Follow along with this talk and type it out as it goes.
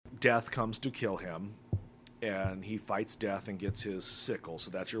Death comes to kill him, and he fights Death and gets his sickle.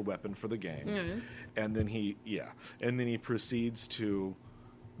 So that's your weapon for the game. Mm-hmm. And then he proceeds to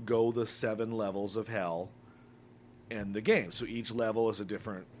go the 7 levels of hell in the game. So each level is a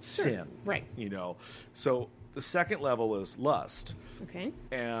different sin. Right. You know. So the second level is lust. Okay.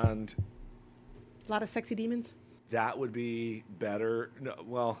 And A lot of sexy demons. that would be better. No,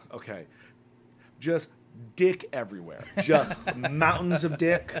 well, okay. Just dick everywhere. Just mountains of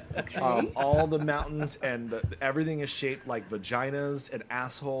dick. Okay. All the mountains, and everything is shaped like vaginas and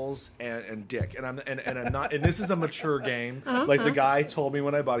assholes and dick. And I'm not. And this is a mature game. Like the guy told me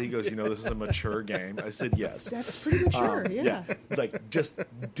when I bought it, he goes, "This is a mature game." I said, "Yes." That's pretty mature. Yeah. Like just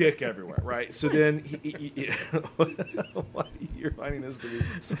dick everywhere, right? So then why you're finding this to be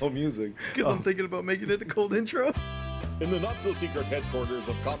so amusing? Because I'm thinking about making it the cold intro. In the not-so-secret headquarters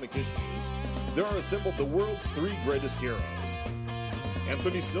of Comic Issues, there are assembled the world's 3 greatest heroes.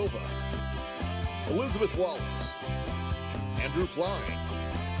 Anthony Silva, Elizabeth Wallace, Andrew Klein.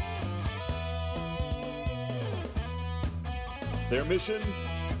 Their mission?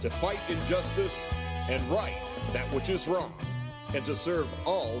 To fight injustice and right that which is wrong, and to serve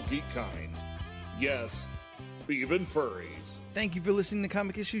all geek kind. Yes, even furries. Thank you for listening to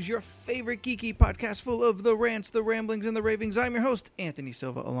Comic Issues, your favorite geeky podcast full of the rants, the ramblings, and the ravings. I'm your host, Anthony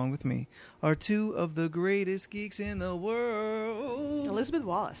Silva. Along with me are 2 of the greatest geeks in the world. Elizabeth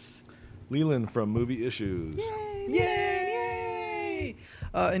Wallace. Leland from Movie Issues. Yay!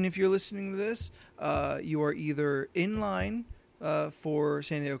 And if you're listening to this, you are either in line for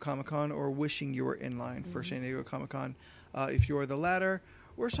San Diego Comic-Con or wishing you were in line for San Diego Comic-Con. If you are the latter,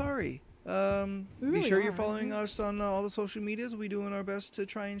 we're sorry. Be sure you're following us on all the social medias. We'll be doing our best to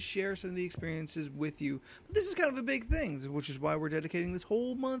try and share some of the experiences with you. But this is kind of a big thing, which is why we're dedicating this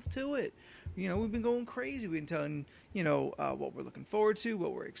whole month to it. We've been going crazy. We've been telling, what we're looking forward to,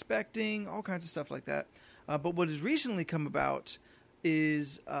 what we're expecting, all kinds of stuff like that. But what has recently come about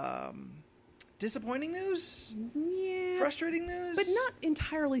is disappointing news, frustrating news, but not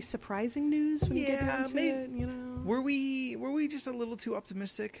entirely surprising news when you get down to it. Were we just a little too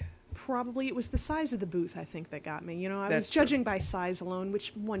optimistic? Probably it was the size of the booth, I think, that got me. I That's was judging by size alone,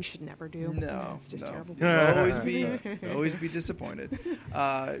 which one should never do. No, it's just terrible. always be disappointed.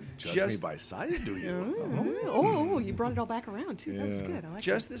 Judge me by size, do you? Oh, you brought it all back around too. That was good. I like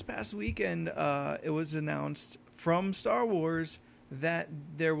Just this past weekend, it was announced from Star Wars that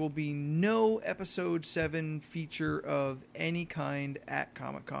there will be no Episode 7 feature of any kind at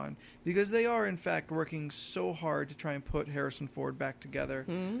Comic-Con, because they are, in fact, working so hard to try and put Harrison Ford back together,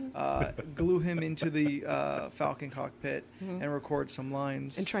 glue him into the Falcon cockpit, and record some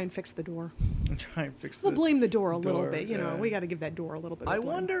lines. and try and fix the door. We'll Blame the door a little door, bit. yeah. We got to give that door a little bit of I blame.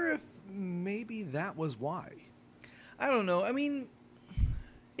 wonder if maybe that was why. I don't know. I mean,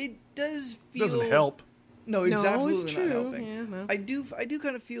 it does feel... Doesn't help. No, it's No, absolutely it's not true. helping. Yeah, no. I do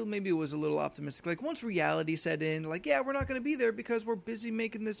kind of feel maybe it was a little optimistic. Like, once reality set in, we're not going to be there because we're busy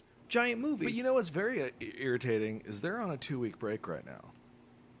making this giant movie. But what's very irritating is they're on a 2-week break right now.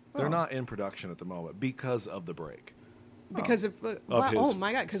 They're not in production at the moment because of the break. Because of his-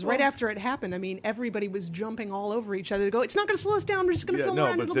 my God! Because right after it happened, everybody was jumping all over each other to go. It's not going to slow us down. We're just going to film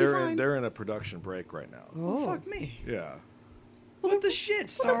around. but It'll be fine. they're in a production break right now. Oh, fuck me. Yeah. What the shit,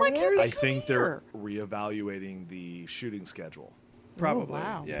 Star why can't Wars? I think they're reevaluating the shooting schedule Probably.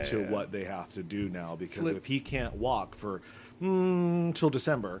 wow. Yeah, to yeah. what they have to do now, because Flip. if he can't walk for till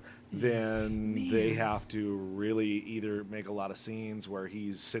December, then they have to really either make a lot of scenes where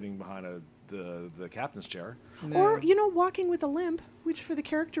he's sitting behind the captain's chair. Or walking with a limp, which for the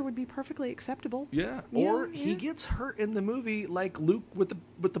character would be perfectly acceptable. Yeah. Yeah, Or he yeah. gets hurt in the movie like Luke with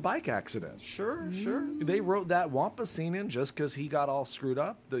the bike accident. Sure. They wrote that Wampa scene in just because he got all screwed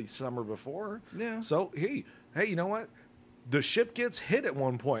up the summer before. Yeah. So, hey, you know what? The ship gets hit at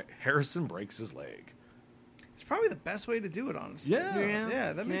one point. Harrison breaks his leg. It's probably the best way to do it, honestly. Yeah.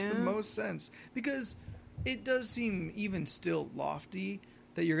 Yeah, that makes the Yeah. most sense. Because it does seem even still lofty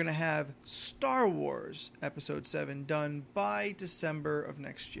that you're going to have Star Wars Episode 7 done by December of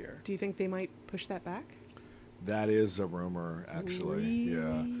next year. Do you think they might push that back? That is a rumor, actually.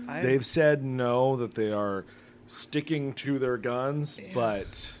 Yeah. I- They've said no, that they are sticking to their guns,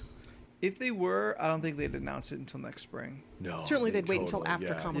 but If they were, I don't think they'd announce it until next spring. no. Certainly they they'd wait until after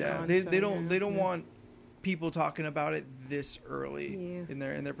yeah. Comic-Con. Yeah, on, they so, don't yeah. want people talking about it this early Yeah. in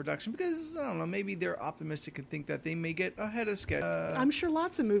their production, because I don't know, maybe they're optimistic and think that they may get ahead of schedule. I'm sure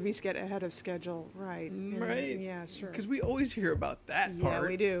lots of movies get ahead of schedule, right? Right? Yeah, sure. Because we always hear about that Yeah, part.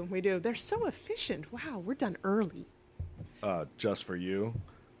 we do. They're so efficient. Wow, we're done early. Just for you,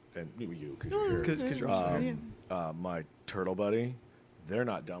 and you, because you're here. Because you're also Yeah. here. My turtle buddy, They're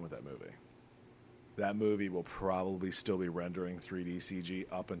not done with that movie. That movie will probably still be rendering 3D CG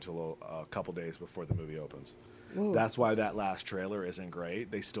up until a couple days before the movie opens. Whoa. That's why that last trailer isn't great.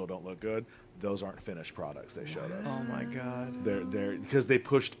 They still don't look good. Those aren't finished products they showed us. Oh my god. They're because they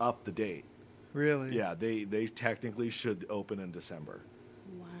pushed up the date. Really? Yeah, they technically should open in December.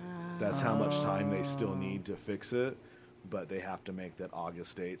 Wow. That's how much time they still need to fix it, but they have to make that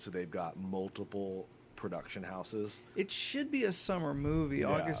August date, so they've got multiple production houses. It should be a summer movie, Yeah.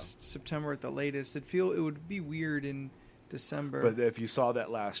 August, September at the latest. It would be weird in December. But if you saw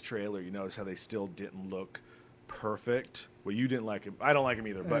that last trailer, you notice how they still didn't look perfect. Well, you didn't like him. I don't like him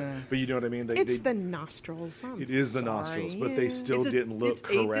either, but you know what I mean? It's the nostrils. It is the nostrils, but they still didn't look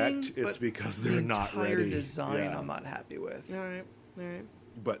correct. It's because they're not ready. The entire design Yeah. I'm not happy with. All right. All right.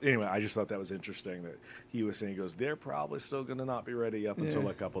 But anyway, I just thought that was interesting that he was saying, he goes, they're probably still going to not be ready up until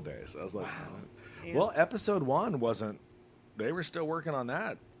a couple days. I was like, Yeah. well, episode 1 wasn't, they were still working on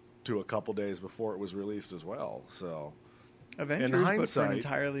that to a couple days before it was released as well. So, Avengers, but for hindsight- an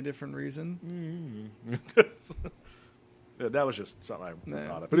entirely different reason. yeah, that was just something I Nah.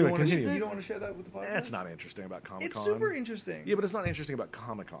 thought of. You But anyway, don't wanna sh- continue. You don't want to share that with the podcast? That's not interesting about Comic-Con. It's super interesting. Yeah, but it's not interesting about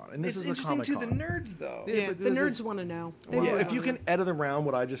Comic-Con. And this It's is interesting a to the Comic-Con. nerds, though. Yeah, Yeah, but the this nerds is- want to know. Well, Yeah. if you can edit around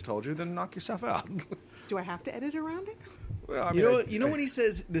what I just told you, then knock yourself out. Do I have to edit around it? Well, I You mean, know what? You know when he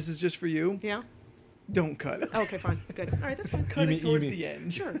says this is just for you? Yeah. Don't cut it. Okay, fine. Good. All right, that's fine. Cut You it mean- towards you mean- the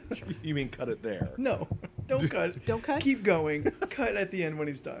end. Sure. Sure. You mean cut it there? No, don't cut. Don't cut? Keep going. Cut at the end when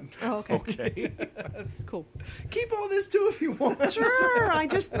he's done. Oh, okay. Okay. Cool. Keep all this too if you want. Sure. I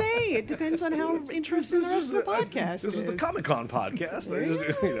just may. It depends on how interesting the rest of the podcast This is. was the Comic-Con podcast. I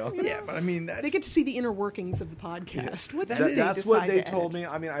just, you know. Yeah, but I mean that's They get to see the inner workings of the podcast. What That do is- they That's what decide they to told edit?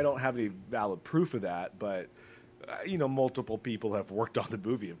 me. I mean, I don't have any valid proof of that, but you know, multiple people have worked on the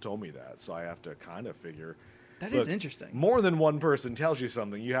movie have told me that, so I have to kind of figure. that Look, is interesting. More than one person tells you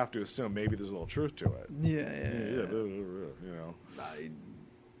something, you have to assume maybe there's a little truth to it. Yeah. You know.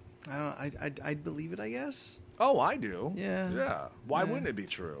 I don't know. I'd believe it, I guess. Oh, I do. Yeah. Yeah. Why Yeah. wouldn't it be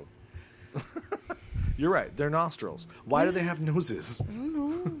true? You're right. They're nostrils. Why do they have noses?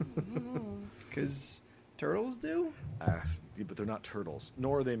 Because turtles do. Yeah, but they're not turtles,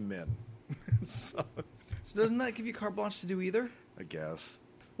 nor are they men. So, So doesn't that give you carte blanche to do either? I guess.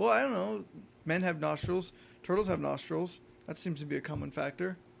 Well, I don't know. Men have nostrils. Turtles have nostrils. That seems to be a common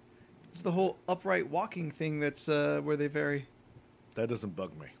factor. It's the whole upright walking thing that's where they vary. That doesn't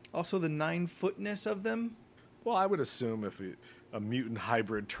bug me. Also, the 9-footness of them. Well, I would assume if a mutant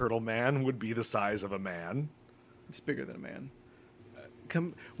hybrid turtle man would be the size of a man. It's bigger than a man.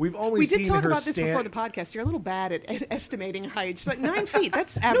 We've only We seen did talk her about this stand. before the podcast. You're a little bad at estimating heights. Like 9 feet,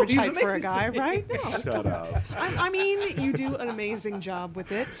 that's average he's height for a guy, amazing. right? No, that's Shut not- up. I mean, you do an amazing job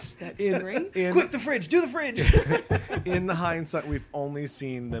with it. That's great. Quick, the fridge! Do the fridge! In hindsight, we've only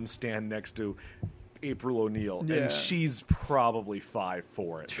seen them stand next to April O'Neil, Yeah. and she's probably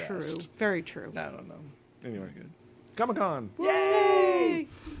 5'4" at True. best. Very true. I don't know. Anyway, Comic-Con, Yay!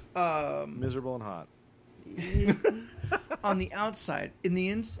 miserable and hot. On the outside, on the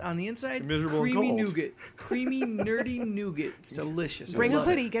inside, Miserable and creamy cold. nougat, creamy nerdy nougat. It's delicious. I Bring a love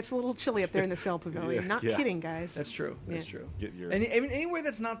it. hoodie. Gets a little chilly up there in the cell pavilion. Yeah, Not yeah. kidding, guys. That's true. That's Yeah. true. Get your Anywhere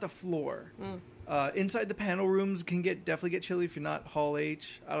that's not the floor. Inside the panel rooms can definitely get chilly if you're not Hall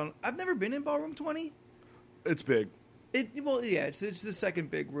H. I've never been in Ballroom 20. It's big. It's the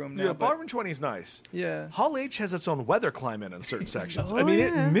second big room now. Yeah, but- Ballroom 20 is nice. Yeah. Hall H has its own weather climate in certain sections. Oh, I mean,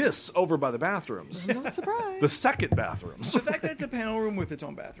 yeah. it mists over by the bathrooms, I'm not surprised. the second bathrooms. The fact that it's a panel room with its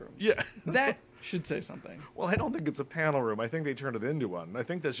own bathrooms. Yeah. That should say something. Well, I don't think it's a panel room. I think they turned it into one. I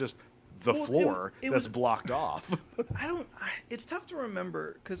think that's just the Well, floor it that's was- blocked off. It's tough to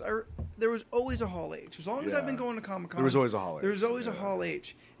remember because there was always a Hall H. As long as I've been Yeah. going to Comic Con, There was always a Hall H, There was always a yeah. Hall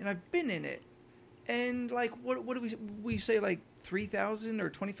H, and I've been in it. And like, what do we say? Like 3,000 or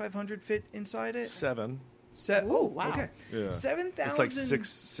 2,500 fit inside it. 7. Ooh, wow. Okay. Yeah. 7,000. It's like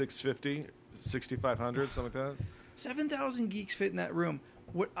 650, 6,500, something like that. 7,000 geeks fit in that room.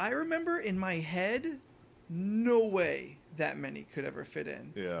 What I remember in my head, no way that many could ever fit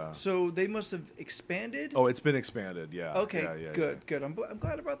in. Yeah. So they must have expanded. Oh, it's been expanded. Yeah. Okay, Yeah, good. I'm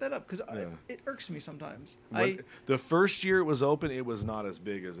glad I brought that up because Yeah. it irks me sometimes. The first year it was open, it was not as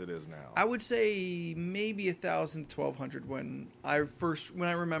big as it is now. I would say maybe 1,000 to 1,200 when I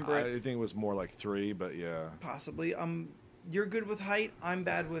remember it. I think it was more like 3, but yeah. Possibly. You're good with height. I'm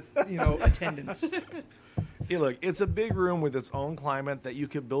bad with attendance. Hey, look, it's a big room with its own climate that you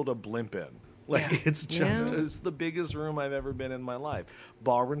could build a blimp in. Like, Yeah. it's just, Yeah. it's the biggest room I've ever been in my life.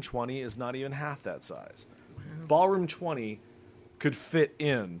 Ballroom 20 is not even half that size. Ballroom 20 could fit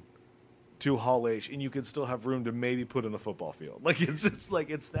in to Hall H, and you could still have room to maybe put in the football field. Like, it's just like,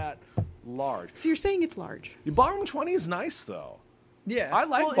 it's that large. So you're saying it's large? Ballroom 20 is nice, though. Yeah. I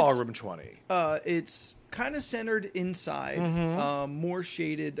like Well, Ballroom 20. It's kind of centered inside, more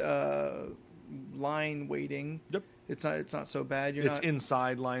shaded line waiting. Yep. It's not so bad. It's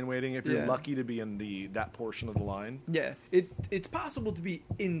inside line waiting if you're Yeah. lucky to be in that portion of the line. Yeah, it's possible to be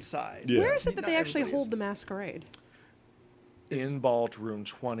inside. Yeah. Where is it that Not they actually everybody is. hold the masquerade? In Ballroom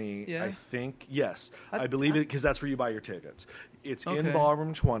 20, Yeah? I think. Yes. I- I believe it because that's where you buy your tickets. It's in Okay.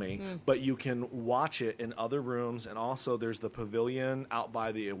 Ballroom 20, but you can watch it in other rooms. And also, there's the pavilion out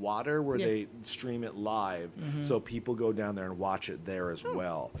by the water where Yeah. they stream it live. So people go down there and watch it there as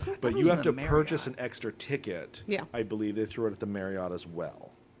well. I But thought it you was have in to the purchase an Marriott. extra ticket. Yeah. I believe they throw it at the Marriott as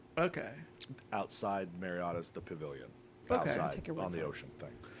well. Okay. Outside Marriott is the pavilion. Okay. Outside Take your word on the for it. ocean thing.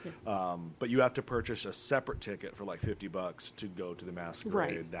 But you have to purchase a separate ticket for like $50 to go to the masquerade.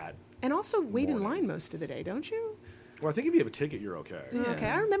 Right. That And also wait in Morning. line most of the day, don't you? well, I think if you have a ticket, you're okay. Yeah. Okay,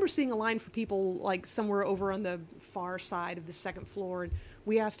 I remember seeing a line for people like somewhere over on the far side of the second floor, and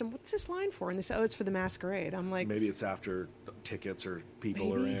we asked them, "What's this line for?" And they said, "Oh, it's for the masquerade." I'm like, Maybe it's after tickets or people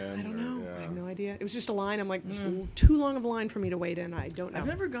maybe? are in. I don't or- know. yeah. I have no idea. It was just a line. I'm like, this is a little too long of a line for me to wait in. I don't know. I've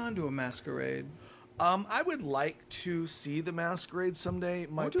never gone to a masquerade. I would like to see the masquerade someday.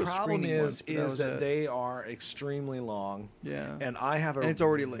 My went to a problem screening once, but that was that it. they are extremely long. Yeah. And I have a And it's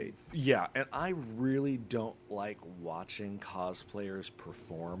already late. Yeah, and I really don't like watching cosplayers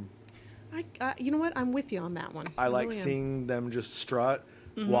perform. You know what? I'm with you on that one. I like really am. seeing them just strut,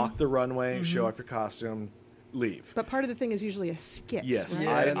 walk the runway, show off your costume, leave. But part of the thing is usually a skit. Yes, right?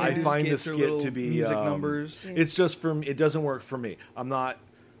 Yeah, and I they do find the skits or skit little to be music numbers. It's just for me. It doesn't work for me. I'm not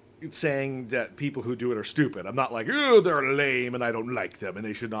saying that people who do it are stupid. I'm not like, oh, they're lame and I don't like them and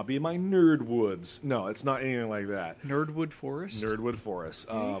they should not be in my nerd woods. No, it's not anything like that. Nerdwood Forest. Nerdwood Forest.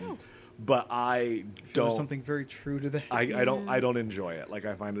 go. But I There was don't. something very true to that. I don't enjoy it. Like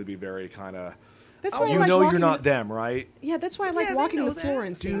I find it to be very kind of. That's why I You like know walking you're not the- them, right? Yeah, that's why I like Yeah, they walking know the floor that.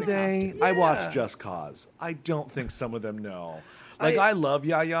 and seeing Do the they? costumes. I watch Yeah. Just Cause. I don't think some of them know. Like I- I love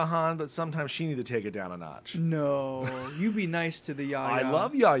Yaya Han, but sometimes she need to take it down a notch. No, you be nice to the Yaya. I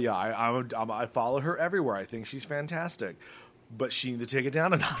love Yaya. I follow her everywhere. I think she's fantastic, but she need to take it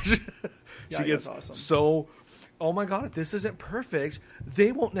down a notch. She Yaya's gets awesome. so. Oh my God! If this isn't perfect,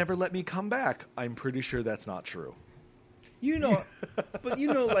 they won't never let me come back. I'm pretty sure that's not true. You know, but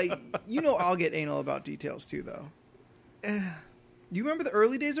I'll get anal about details too, though. You remember the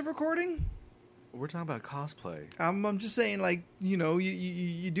early days of recording? We're talking about cosplay. I'm just saying, like,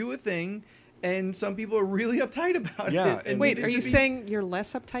 you do a thing, and some people are really uptight about Yeah, it. and Wait, need are it to you be- saying you're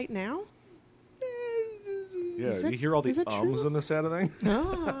less uptight now? Yeah, Is you it- hear all the is it ums true? in the set of thing.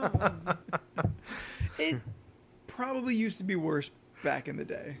 Oh, It probably used to be worse back in the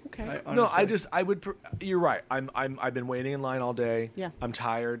day. Okay. No, honestly. I would. You're right. I've been waiting in line all day. Yeah. I'm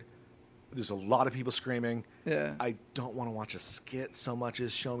tired. There's a lot of people screaming. Yeah. I don't want to watch a skit so much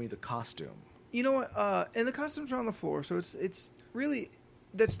as show me the costume. You know what? And the costumes are on the floor, so it's really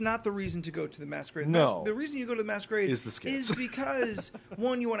that's not the reason to go to the masquerade. No. The reason you go to the masquerade Is the skits. is because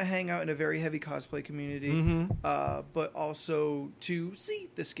one, you want to hang out in a very heavy cosplay community, Mm-hmm. but also to see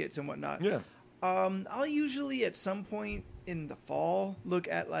the skits and whatnot. Yeah. I'll usually at some point in the fall look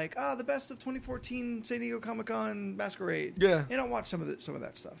at like the best of 2014 San Diego Comic-Con Masquerade. Yeah. And I'll watch some of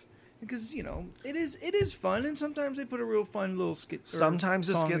that stuff. Because it is fun, and sometimes they put a real fun little skit. or Sometimes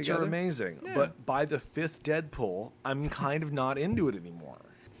the song skits together. are amazing, Yeah. but by the fifth Deadpool, I'm kind of not into it anymore.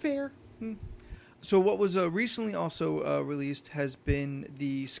 fair. So what was recently also released has been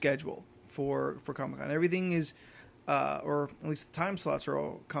the schedule for Comic-Con. Everything is, or at least the time slots are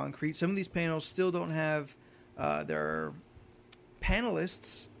all concrete. Some of these panels still don't have their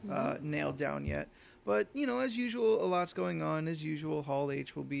panelists nailed down yet. But, as usual, a lot's going on. As usual, Hall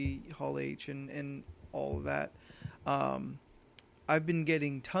H will be Hall H and all of that. I've been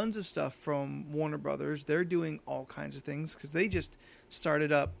getting tons of stuff from Warner Brothers. They're doing all kinds of things because they just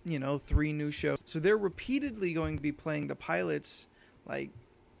started up, 3 new shows. So they're repeatedly going to be playing the pilots, like,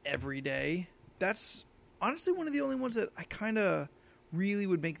 every day. That's honestly one of the only ones that I kind of really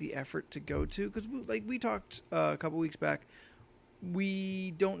would make the effort to go to because, like we talked a couple weeks back,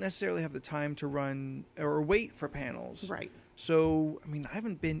 we don't necessarily have the time to run or wait for panels. Right. So, I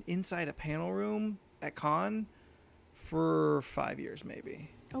haven't been inside a panel room at con for 5 years, maybe.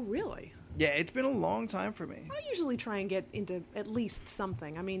 Oh, really? Yeah, it's been a long time for me. I usually try and get into at least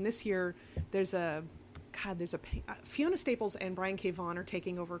something. I mean, this year there's a God, there's Fiona Staples and Brian K. Vaughan are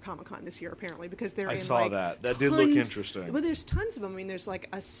taking over Comic-Con this year, apparently, because they're I in, saw like, that. That did look tons- interesting. Well, there's tons of them. I mean, there's, like,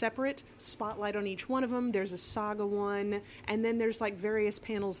 a separate spotlight on each one of them. There's a Saga one, and then there's, like, various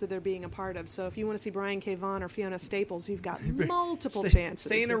panels that they're being a part of. So if you want to see Brian K. Vaughan or Fiona Staples, you've got multiple chances.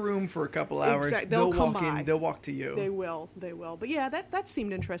 Stay in a room for a couple hours. Exact- They'll they'll come walk by. in. They'll walk to you. They will. But yeah, that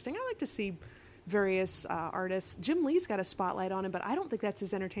seemed interesting. I like to see various artists. Jim Lee's got a spotlight on him, but I don't think that's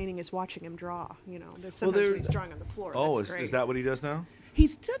as entertaining as watching him draw. You know, there's sometimes when he's drawing on the floor. Oh, that's great. is that what he does now?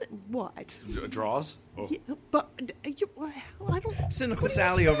 He's done what? Draws? Oh. Yeah, but I don't. Cynical what are you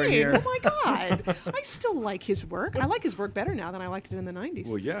Sally over saying? here. Oh my God! I still like his work. I like his work better now than I liked it in the '90s.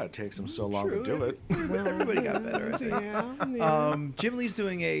 Well, yeah, it takes him so long True. to do it. Well, everybody got better, I think. Yeah. Jim Lee's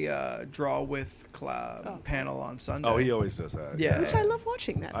doing a draw with panel on Sunday. Oh, he always does that. Yeah. Which I love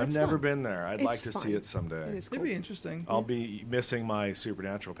watching that. I've That's never fun. been there. I'd It's like to see fun. it someday. It is cool. It'd be interesting. I'll be missing my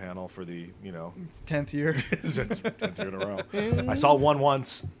Supernatural panel for the, 10th year. 10th year in a row. I saw one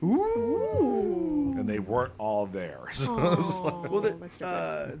once, Ooh. and they weren't all there. So it was like- Well, that's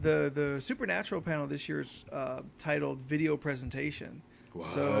different. the Supernatural panel this year is titled Video Presentation. What?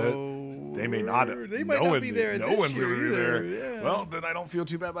 So They may not. They might not be there. No this one's year going to be either. there. Yeah. Well, then I don't feel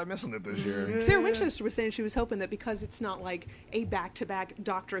too bad by missing it this year. Sarah Winchester was saying she was hoping that because it's not like a back-to-back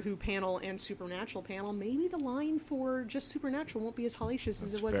Doctor Who panel and Supernatural panel, maybe the line for just Supernatural won't be as hellacious as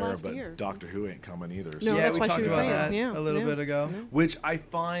That's it was fair, last but year. Doctor Who ain't coming either. No, yeah, that's we why she talked was about saying, that yeah, a little yeah. bit ago. Which I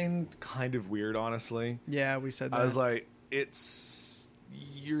find kind of weird, honestly. Yeah, we said that. I was like,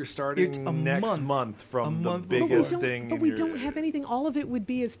 you're starting It's a next month. month from A the month before. biggest But we don't- thing. But in we your- don't have anything. All of it would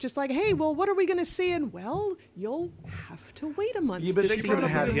be it's just like, hey, well, what are we going to see? And well, you'll have to wait a month. Yeah, but to they see could have it.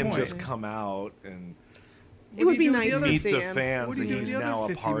 had good him point. just come out and It do would be you do with nice the to other- meet see the him. fans What do that you do with he's the other now a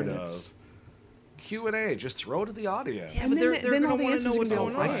 50 part minutes? of. Q&A, just throw to the audience. Yeah, And but then- they're then going all to the want to answers know are what's gonna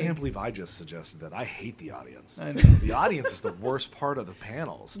going be on. I can't believe I just suggested that. I hate the audience. I know. The audience is the worst part of the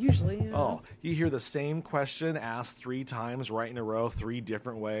panels. Usually, yeah. Oh, you hear the same question asked 3 times right in a row, 3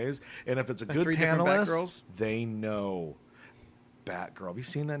 different ways, and if it's a good 3 different panelist, Batgirls? they know. Batgirl, have you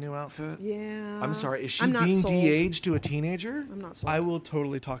seen that new outfit? Yeah. I'm sorry, is she I'm not being sold. de-aged to a teenager? I'm not sold. I will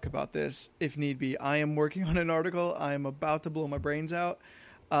totally talk about this if need be. I am working on an article. I am about to blow my brains out.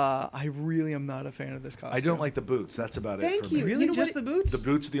 I really am not a fan of this costume. I don't like the boots. That's about it Thank for me. you. Really, know just what the boots? The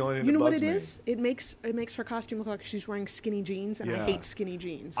boots are the only thing You that know what bugs it me. is? It makes her costume look like she's wearing skinny jeans, and Yeah. I hate skinny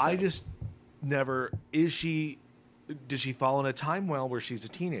jeans. I so. just never. Does she fall in a time well where she's a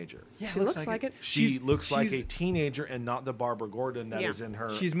teenager? Yeah, She looks like it. She looks like a she's- teenager and not the Barbara Gordon that is Yeah. in her.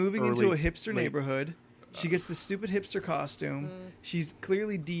 She's moving into a early- hipster late- neighborhood. She gets the stupid hipster costume. She's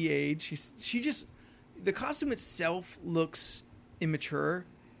clearly de-aged. The costume itself looks immature.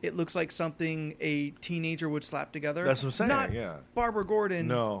 It looks like something a teenager would slap together. That's what I'm saying, Not yeah. Barbara Gordon.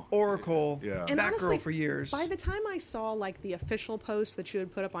 No. Oracle. Yeah. And Batgirl honestly, for years. By the time I saw like the official post that you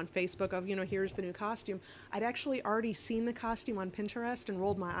had put up on Facebook of, here's the new costume, I'd actually already seen the costume on Pinterest and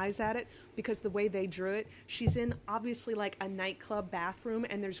rolled my eyes at it because the way they drew it, she's in obviously like a nightclub bathroom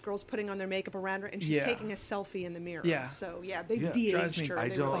and there's girls putting on their makeup around her and she's Yeah. taking a selfie in the mirror. Yeah. So yeah, they Yeah. de-aged Drives me- her. I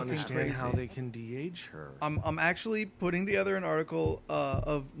They don't really have. understand how crazy. they can de-age her. I'm actually putting together an article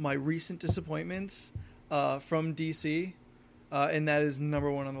of my recent disappointments from DC, and that is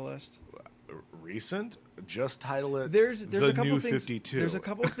 #1 on the list. Recent? Just title it. There's the a couple new things. 52. There's a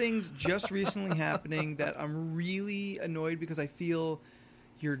couple things just recently happening that I'm really annoyed because I feel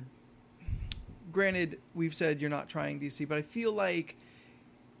you're. Granted, we've said you're not trying DC, but I feel like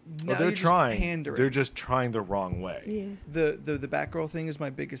now Oh, they're you're just trying. pandering. They're just trying the wrong way. Yeah. the Batgirl thing is my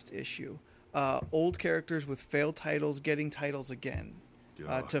biggest issue. Old characters with failed titles getting titles again,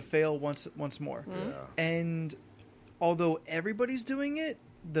 Yeah. to fail once more. Yeah. And although everybody's doing it,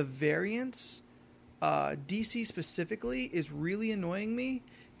 the variants, DC specifically, is really annoying me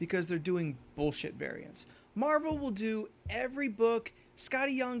because they're doing bullshit variants. Marvel will do every book.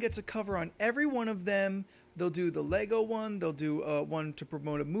 Scotty Young gets a cover on every one of them. They'll do the Lego one. They'll do one to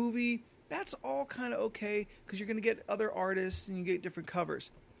promote a movie. That's all kind of okay because you're going to get other artists and you get different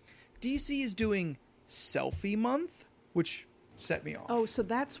covers. DC is doing Selfie Month, which set me off. Oh, so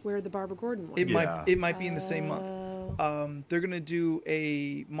that's where the Barbara Gordon one. It is. Yeah. might be in the same month. They're gonna do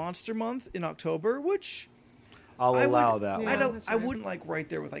a Monster Month in October, which I'll I allow would- that Yeah. I one. don't. that's I right. wouldn't like right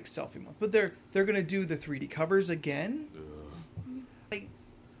there with like Selfie Month, but they're gonna do the 3D covers again. Like,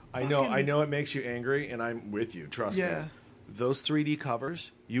 I know fucking- it makes you angry, and I'm with you. Trust Yeah. me. Those 3D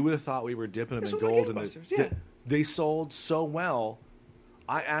covers, you would have thought we were dipping them That's in what gold, the and gangbusters, yeah. they sold so well.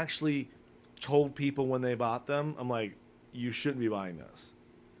 I actually told people when they bought them, I'm like, you shouldn't be buying this,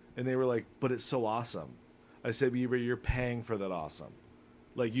 and they were like, but it's so awesome. I said, but you're paying for that awesome.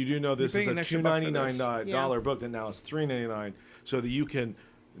 Like you do know this You're is paying a an extra buck for $2.99 this. dollar book that now is $3.99, so that you can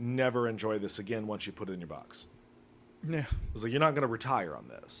never enjoy this again once you put it in your box. Yeah. It's like you're not going to retire on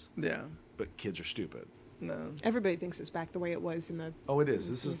this, Yeah. but kids are stupid. No. Everybody thinks it's back the way it was in the. Oh, it is.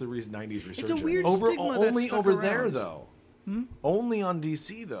 This is the reason 90s resurgence. weird over, stigma that's only stuck over there around. though. Only on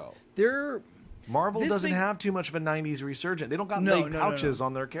DC though. They're Marvel This doesn't thing- have too much of a 90s resurgence. They don't got No, leg no, no, pouches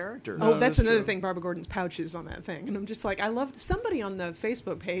on their characters. Oh, No, that's that's another true. thing. Barbara Gordon's pouches on that thing, and I'm just like, I loved. Somebody on the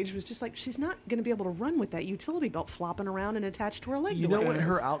Facebook page was just like, she's not going to be able to run with that utility belt flopping around and attached to her leg. You the know way what it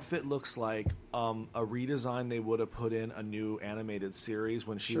her is. outfit looks like? A redesign they would have put in a new animated series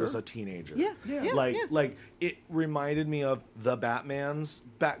when she Sure. was a teenager. Yeah, yeah, like yeah. like it reminded me of the Batman's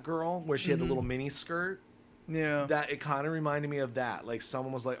Batgirl, where she had the little mini skirt. yeah. That it kind of reminded me of that. Like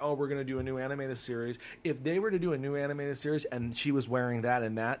someone was like, "Oh, we're gonna do a new animated series." If they were to do a new animated series and she was wearing that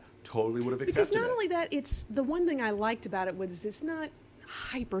and that, totally would have Because accepted not it. only that, it's the one thing I liked about it was it's not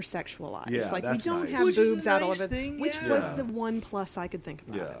hypersexualized. Yeah, like we that's don't nice. have Which is a boobs out all nice of it, thing, which yeah. was Yeah. the one plus I could think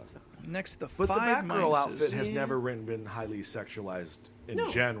about Yeah. it. So. Next, the But the five Batgirl minuses. outfit has Yeah. never been highly sexualized in No,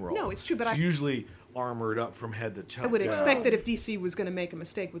 general. no, it's true, but She's I- usually armored up from head to toe. I would Yeah. expect that if DC was going to make a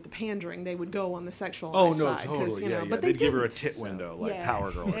mistake with the pandering, they would go on the sexual Oh no, side. 'cause, totally. you know, Yeah, but they They'd give her a didn't, tit so- window like Yeah.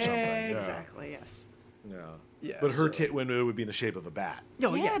 Power Girl or something. Yeah. Exactly. Yes. Yeah. Yeah, But her so- tit window would be in the shape of a bat.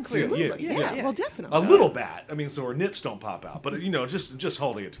 Oh, yeah, yeah, absolutely. Yeah, Yeah, yeah. well, definitely. A little bat. I mean, so her nips don't pop out, but just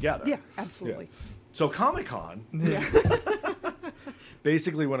holding it together. Yeah, absolutely. So Comic-Con, Yeah.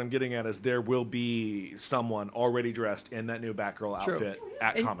 basically what I'm getting at is there will be someone already dressed in that new Batgirl True. outfit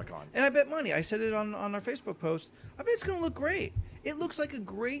at And- Comic-Con. And I bet money. I said it on our Facebook post. I bet it's going to look great. It looks like a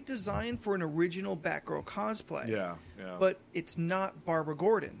great design for an original Batgirl cosplay. Yeah, yeah. But it's not Barbara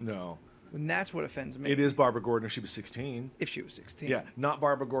Gordon. no. And that's what offends me. It is Barbara Gordon if she was 16. If she was 16. Yeah, not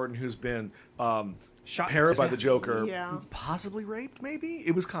Barbara Gordon who's been Shot parodied by in the the Joker, Yeah. possibly raped, maybe?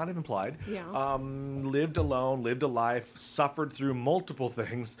 It was kind of implied. Yeah. Lived alone, lived a life, suffered through multiple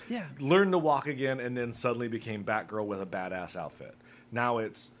things, Yeah. learned to walk again, and then suddenly became Batgirl with a badass outfit. Now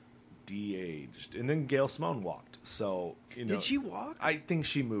it's de-aged. And then Gail Simone walked. So, you know. Did she walk? I think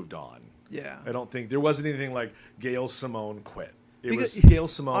she moved on. Yeah. I don't think, there wasn't anything like Gail Simone quit. It Because- was Gail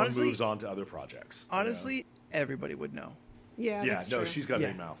Simone honestly- moves on to other projects. Honestly, everybody would know. Yeah, Yeah, that's no, true. she's got a Yeah.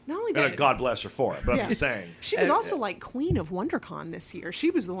 big mouth. Not only And that- God bless her for it, but Yeah. I'm just saying. She was And- also like queen of WonderCon this year. She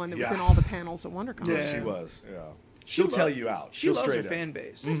was the one that was Yeah. in all the panels at WonderCon. Yeah. She was, yeah. She'll lo- tell you out. She She'll loves her straight up. fan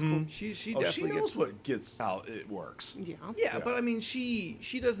base. That's cool. She Oh, she definitely knows gets. what gets how it works. Yeah. Yeah, Yeah. but I mean, she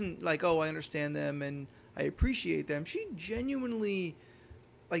doesn't like. Oh, I understand them and I appreciate them. She genuinely,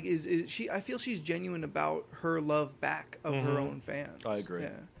 like, is she? I feel she's genuine about her love back of her own fans. I agree.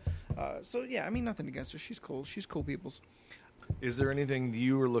 Yeah. So yeah, I mean, nothing against her. She's cool. She's cool people's. Is there anything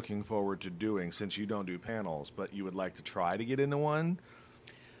you are looking forward to doing since you don't do panels, but you would like to try to get into one?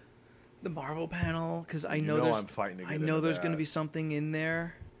 The Marvel panel, because I You know, know there's. I'm fighting to I get know into there's going to that. be something in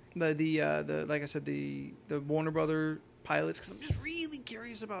there. The like I said, the Warner Brother pilots, because I'm just really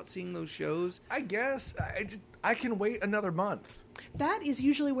curious about seeing those shows. I guess I can wait another month. That is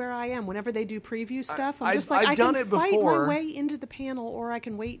usually where I am whenever they do preview stuff. I'm just I've like, I done can it fight before. my way into the panel, or I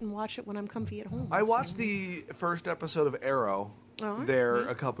can wait and watch it when I'm comfy at home. I watched the first episode of Arrow Oh, there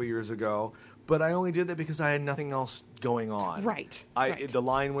yeah. a couple years ago, but I only did that because I had nothing else going on. Right, I right. The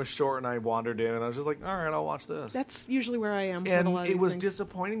line was short, and I wandered in, and I was just like, all right, I'll watch this. That's usually where I am. with And a lot of it these was things.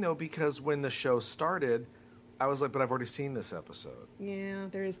 disappointing though, because when the show started, I was like, but I've already seen this episode, Yeah,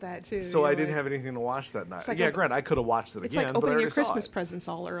 there is that too. so You're I didn't like- have anything to watch that night. It's like Yeah, op- granted, I could have watched it It's again, like but I opening already your Christmas saw it. presents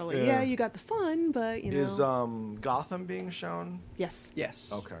all early. Yeah. Yeah, you got the fun, but you know. Is Gotham being shown? Yes.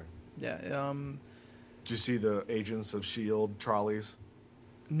 Yes. Okay. Yeah. Did you see the Agents of S.H.I.E.L.D. trolleys?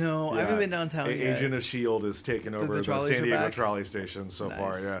 No, I haven't been downtown yet. Agent of S.H.I.E.L.D. is taking over the trolleys San are Diego back? trolley station so Nice.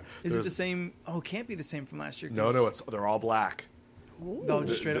 far. Yeah. Is it There's- the same? Oh, it can't be the same from last year. No, no, they're all black. No,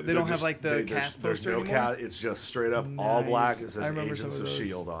 just straight up. They They're don't have just- like the there's- cast there's poster no anymore. cast. It's just straight up all black. It Nice. says I remember Agents some of of those.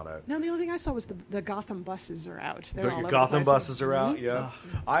 S.H.I.E.L.D. on it. No, the only thing I saw was the Gotham buses are out. They're all over the Gotham place. buses are out. Yeah,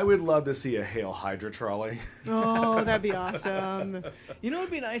 I would love to see a Hail Hydra trolley. Oh, that'd be awesome. You know,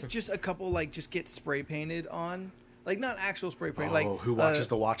 it'd be nice just a couple like just get spray painted on, like not actual spray paint. Oh, like who watches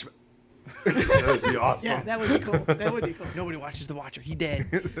the Watchmen? That'd be awesome. Yeah, that would be cool. That would be cool. Nobody watches the Watcher. He dead.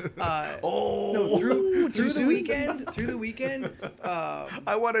 Oh, No, through the soon? weekend. Through the weekend.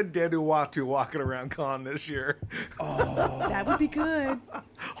 I want a Dead Uatu walking around con this year. That would be good.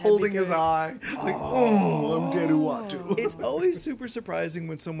 holding his eye. Like, I'm Deruatu. It's always super surprising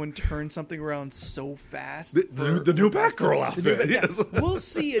when someone turns something around so fast. The new Batgirl outfit. Yes. We'll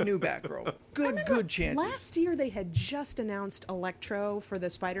see a new Batgirl. Good chances. Last year they had just announced Electro for the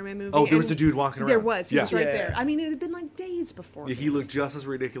Spider-Man movie. Oh, there was and a dude walking around. There was. He was right Yeah. there. I mean, it had been like days before. He looked just as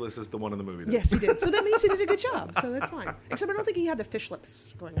ridiculous as the one in the movie did. Yes, he did. So that means he did a good job. So that's fine. Except I don't think he had the fish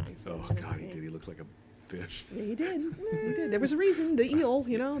lips going on. So Oh, God, he did. He looked like a fish. Yeah, he did. He did. There was a reason. The eel,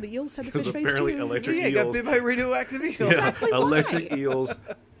 the eels had the Because fish face apparently too. electric Yeah, got eels. bit by radioactive eels. Exactly why. Electric eels.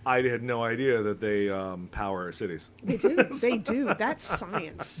 I had no idea that they power cities. They do. They do. That's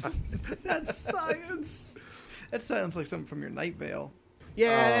science. That's science. That sounds like something from your Night Vale.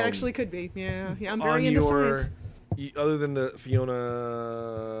 Yeah, it actually could be. Yeah, I'm very into science. Other than the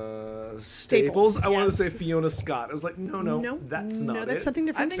Fiona Staples, I wanted to say yes. Fiona Scott. I was like, no, that's not No, that's it. something I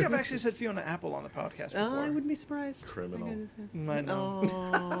different. think I've actually said Fiona Apple on the podcast before. I wouldn't be surprised. Criminal. I know.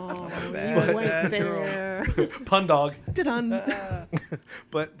 Oh, bad, you went bad there. Pun dog. Dun.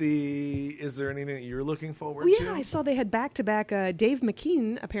 But is there anything that you're looking forward Well, to? yeah, I saw they had back-to-back. Dave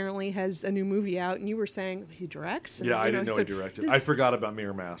McKean apparently has a new movie out, and you were saying he directs. And, Yeah, I you didn't know so he directed. this- I forgot about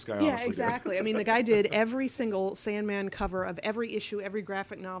Mirror Mask. I Yeah, honestly exactly. I mean, the guy did every single Sandman cover of every issue, every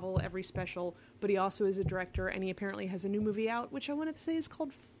graphic novel, every special, but he also is a director, and he apparently has a new movie out, which I want to say is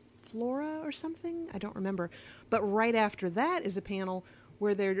called Flora or something. I don't remember. But right after that is a panel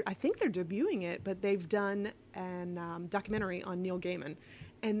where I think they're debuting it, but they've done an documentary on Neil Gaiman.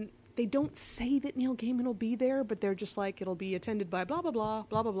 And they don't say that Neil Gaiman will be there, but they're just like, it'll be attended by blah, blah, blah,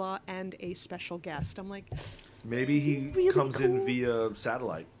 blah, blah, blah, and a special guest. I'm like, Maybe he Really comes in cool. via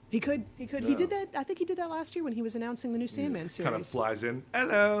satellite. he could. He Yeah. did that. I think he did that last year when he was announcing the new Sandman series. Kind of flies in.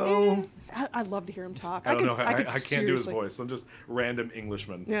 Hello. I'd love to hear him talk. I don't know. could I can't do his seriously- voice. I'm just random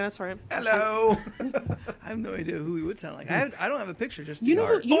Englishman. Yeah, that's right. Hello. I have no idea who he would sound like. I don't have a picture. Just You the know,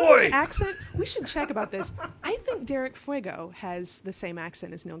 art. whose Oi! accent? We should check about this. I think Derek Fuego has the same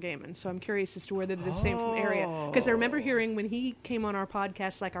accent as Neil Gaiman, so I'm curious as to whether they're the same from area. Because I remember hearing when he came on our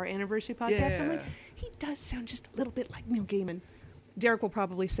podcast, like our anniversary podcast, I'm like, Yeah. he does sound just a little bit like Neil Gaiman. Derek will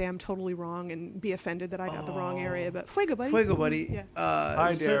probably say I'm totally wrong and be offended that I got the wrong area, but Fuego buddy. Fuego buddy. Yeah.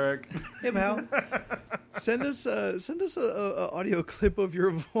 Hi, Derek. Hey, pal. send us a audio clip of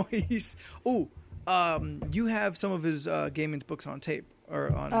your voice. Oh, you have some of his Gaiman's books on tape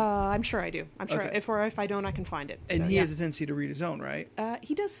or on, I'm sure I do. I'm sure. Okay. If I don't, I can find it. and So, he yeah. has a tendency to read his own, right?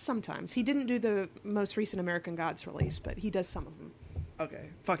 He does sometimes. He didn't do the most recent American Gods release, but he does some of them. Okay,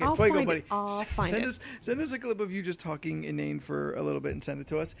 fuck it, I'll Fuego find buddy. it. I'll find send it. send us a clip of you just talking inane for a little bit and send it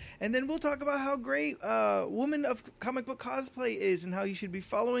to us, and then we'll talk about how great Woman of Comic Book Cosplay is, and how you should be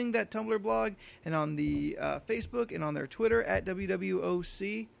following that Tumblr blog and on the Facebook and on their Twitter at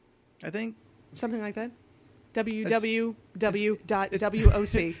WWOC. I think. Something like that. www.woc.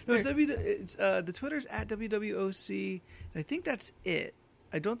 No, it's the Twitter's at WWOC, and I think that's it.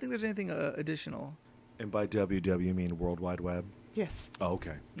 I don't think there's anything additional. And by WW you mean World Wide Web? Yes. Oh,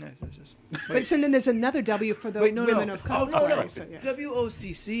 okay. Nice, that's just. But so then there's another W for the Wait, no, women no. of Oh, cosplay. no, no. So, yes.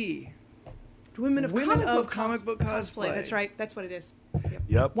 WOCC. Women of Women comic of book comic book cosplay. That's right. That's what it is. Yep.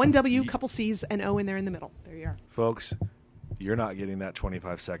 Yep. One W, couple C's, an O in there in the middle. There you are. Folks, you're not getting that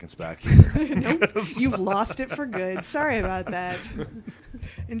 25 seconds back either. Nope. You've lost it for good. Sorry about that.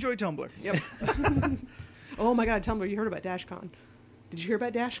 Enjoy Tumblr. Yep. Oh my God, Tumblr, you heard about DashCon. Did you hear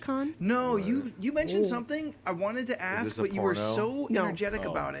about DashCon? No, you mentioned something I wanted to this ask, a but you were porno? so No. energetic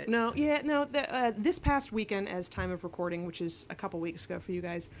Oh. about it. No, yeah, no. This past weekend, as time of recording, which is a couple weeks ago for you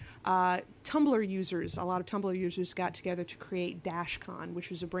guys, Tumblr users, a lot of Tumblr users got together to create DashCon, which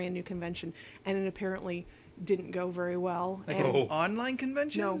was a brand new convention, and it apparently didn't go very well. Like And- an online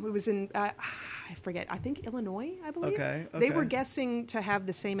convention? No, it was in, I forget, I think Illinois, I believe. Okay, They were okay. guessing to have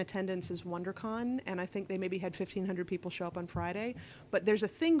the same attendance as WonderCon, and I think they maybe had 1,500 people show up on Friday. But there's a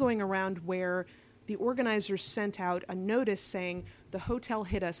thing going around where the organizers sent out a notice saying, the hotel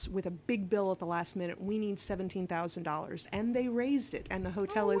hit us with a big bill at the last minute. We need $17,000. And they raised it. And the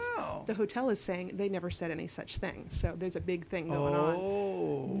hotel wow. is saying they never said any such thing. So there's a big thing going on.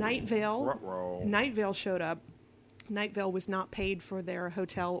 Oh. Night Vale. Ruh-roh. Night Vale showed up. Night Vale was not paid for their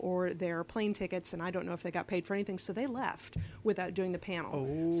hotel or their plane tickets, and I don't know if they got paid for anything, so they left without doing the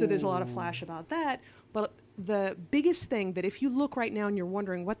panel. So there's a lot of flash about that. But the biggest thing that if you look right now and you're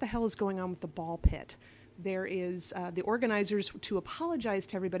wondering what the hell is going on with the ball pit, there is the organizers, to apologize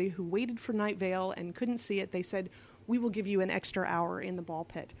to everybody who waited for Night Vale and couldn't see it, they said, we will give you an extra hour in the ball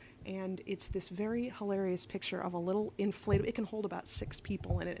pit. And it's this very hilarious picture of a little inflatable. It can hold about 6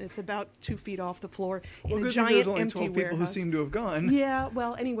 people in it. And it's about 2 feet off the floor in a giant there's only empty 12 people warehouse. who seem to have gone. Yeah,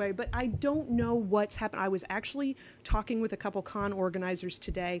 well, anyway, but I don't know what's happened. I was actually talking with a couple con organizers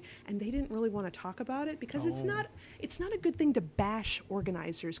today, and they didn't really want to talk about it because it's not a good thing to bash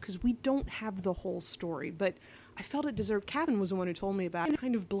organizers because we don't have the whole story. But I felt it deserved. Catherine was the one who told me about it,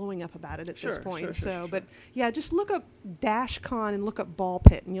 kind of blowing up about it at this point. Sure. But yeah, just look up Dash Con and look up Ball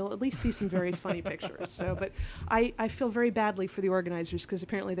Pit, and you'll at least see some very funny pictures. So, but I feel very badly for the organizers because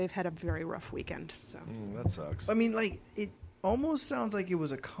apparently they've had a very rough weekend. So That sucks. I mean, like, it almost sounds like it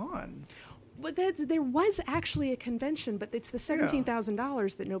was a con. But there was actually a convention, but it's the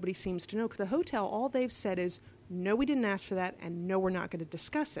 $17,000 that nobody seems to know. 'Cause the hotel, all they've said is, no, we didn't ask for that, and no, we're not going to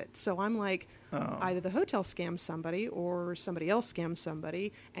discuss it. So I'm like, either the hotel scams somebody or somebody else scams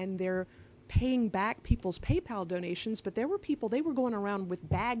somebody, and they're paying back people's PayPal donations. But there were people, they were going around with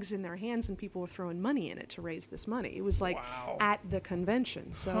bags in their hands, and people were throwing money in it to raise this money. It was like at the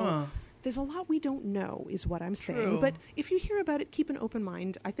convention. So there's a lot we don't know, is what I'm saying. True. But if you hear about it, keep an open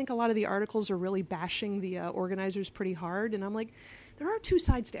mind. I think a lot of the articles are really bashing the organizers pretty hard, and I'm like, there are 2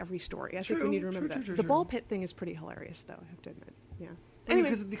 sides to every story. I think we need to remember that. The ball pit thing is pretty hilarious, though, I have to admit. Yeah.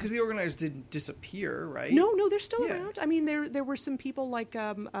 Anyway, because the organizers didn't disappear, right? No, they're still around. I mean, there were some people like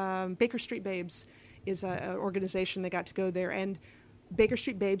Baker Street Babes is an organization that got to go there, and Baker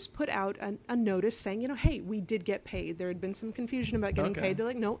Street Babes put out a notice saying, hey, we did get paid. There had been some confusion about getting paid. They're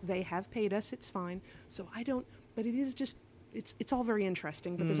like, no, they have paid us. It's fine. So but it is just, it's all very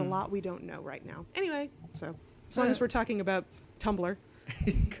interesting, but there's a lot we don't know right now. Anyway, so as long as we're talking about Tumblr.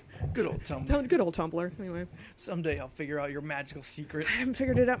 Good old Tumblr. Good old Tumblr. Anyway, Someday I'll figure out your magical secrets. I haven't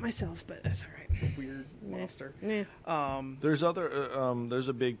figured it out myself, but that's all right. Weird monster. Yeah. There's there's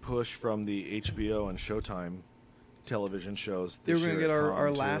a big push from the HBO and Showtime television shows. They were going to get our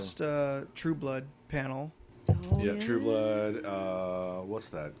Con, last True Blood panel. Yeah, True Blood. What's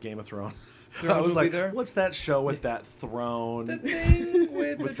that? Game of Thrones. I was like, what's that show with that throne? The thing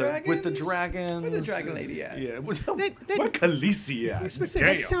with the dragons? With the dragons. Where's the dragon lady at? Yeah. What Khaleesi at? I was supposed to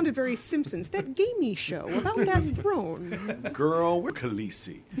say, that sounded very Simpsons. That gamey show about that throne. Girl, we're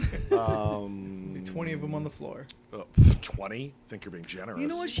Khaleesi. 20 of them on the floor. 20? Think you're being generous. You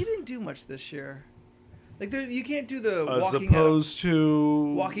know what? She didn't do much this year. Like, you can't do the as opposed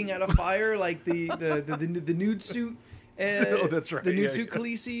to walking out of fire, like the nude suit. Oh, that's right. The nude suit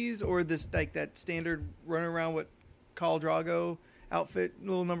Khaleesi's, or this like that standard run around with Khal Drogo outfit,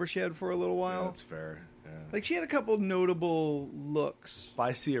 little number she had for a little while. Yeah, that's fair. Yeah. Like, she had a couple notable looks. If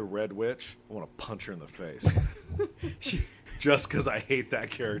I see a red witch, I want to punch her in the face. Just because I hate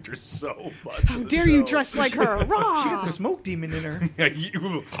that character so much. How dare you dress like her? Rah! She got the smoke demon in her.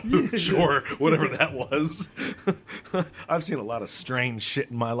 Yeah, sure, whatever that was. I've seen a lot of strange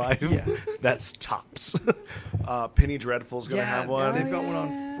shit in my life. Yeah. That's tops. Penny Dreadful's going to have one. They've got one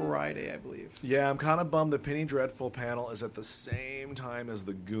on Friday, I believe. Yeah, I'm kind of bummed the Penny Dreadful panel is at the same time as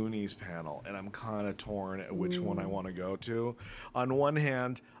the Goonies panel, and I'm kind of torn at which one I want to go to. On one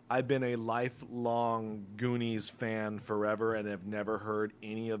hand, I've been a lifelong Goonies fan forever and have never heard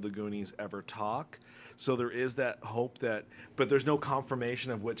any of the Goonies ever talk. So there is that hope but there's no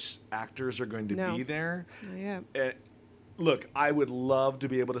confirmation of which actors are going to be there. Yeah. Look, I would love to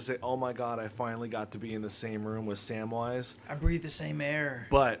be able to say, oh my God, I finally got to be in the same room with Samwise. I breathe the same air.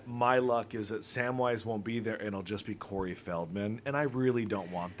 But my luck is that Samwise won't be there and it'll just be Corey Feldman. And I really don't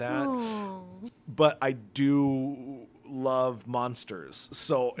want that. Oh. But I do love monsters.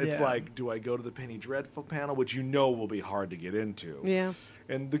 So it's like, do I go to the Penny Dreadful panel, which will be hard to get into? Yeah.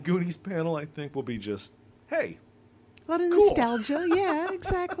 And the Goonies panel, I think, will be just, hey. A lot of nostalgia. Yeah,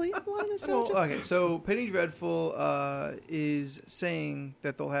 exactly. A lot of nostalgia. Well, okay, so Penny Dreadful is saying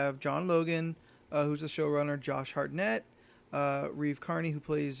that they'll have John Logan, who's the showrunner, Josh Hartnett, Reeve Carney, who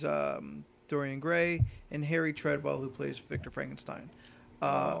plays Dorian Gray, and Harry Treadwell, who plays Victor Frankenstein.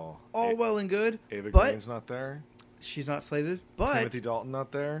 All well and good. Ava but Green's not there. She's not slated. But Timothy Dalton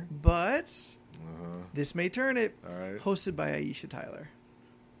not there. But this may turn it. All right. Hosted by Aisha Tyler.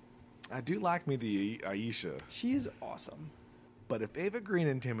 I do like me the Aisha. She is awesome. But if Ava Green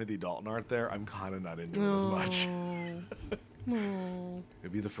and Timothy Dalton aren't there, I'm kind of not into it as much.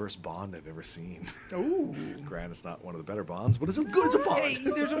 It'd be the first Bond I've ever seen. Ooh. Granted, it's not one of the better Bonds, but it's a Bond. Hey,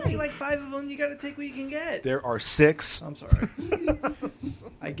 there's only like 5 of them. You got to take what you can get. There are 6. I'm sorry.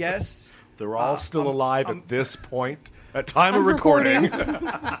 I guess. They're all still alive at this point. At time of recording.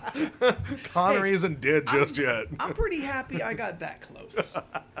 Connery isn't dead just yet. I'm pretty happy I got that close.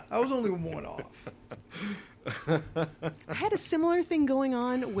 I was only one off. I had a similar thing going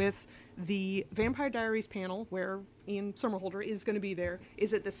on with the Vampire Diaries panel, where Ian Somerhalder is going to be there,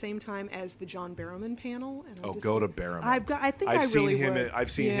 is at the same time as the John Barrowman panel. And Go to Barrowman. I've seen really him. would. I've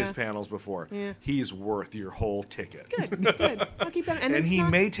seen his Yeah. panels before. Yeah. He's worth your whole ticket. Good. I'll keep that. And it's he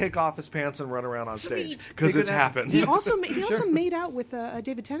not- may take off his pants and run around on stage Sweet. because They it's could have- happened. He also made out with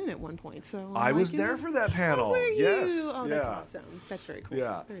David Tennant at one point. So I'm I was like, you there know, for that panel. Oh, were you? Yes. Oh, yeah. that's awesome. That's very cool.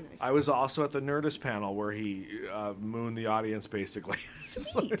 Yeah, Very nice. I was also at the Nerdist panel where he mooned the audience basically.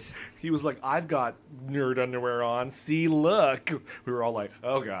 It's like- Sweet. he was like, "I've got nerd underwear on. See, look." We were all like,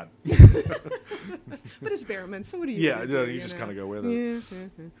 "Oh God." But it's Barrowman, so what do you? Yeah, gonna no, do, you just know? kinda go with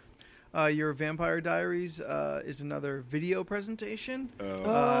it. Yeah. Your Vampire Diaries is another video presentation.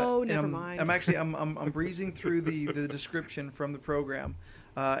 Oh, And never I'm, mind. I'm actually I'm breezing through the description from the program,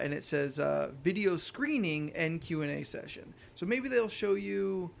 and it says video screening and Q&A session. So maybe they'll show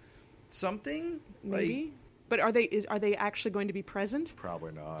you something. Maybe. But are they actually going to be present?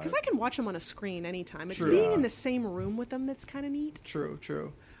 Probably not. Because I can watch them on a screen anytime. It's True. being Yeah. in the same room with them that's kind of neat. True.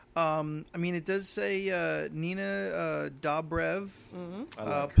 I mean, it does say Nina Dobrev, I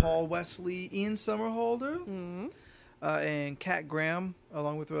like her. Paul Wesley, Ian Somerhalder, and Kat Graham,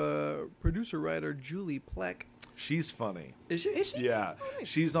 along with producer-writer Julie Pleck. She's funny. Is she? Is she? Yeah, Oh, nice.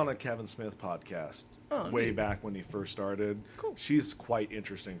 she's on a Kevin Smith podcast Oh, way neat. back when he first started. Cool. She's quite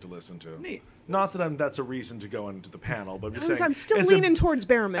interesting to listen to. Neat. Not that that's a reason to go into the panel, but I'm just I'm saying, still as a- leaning towards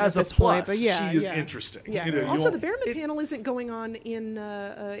Barrowman as at a this plus, point, but yeah, she is yeah. interesting. Yeah. You know, you Also, the won't- Barrowman panel isn't going on in.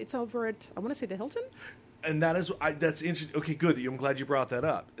 It's over at I want to say the Hilton. and that is that's interesting. Okay, good. I'm glad you brought that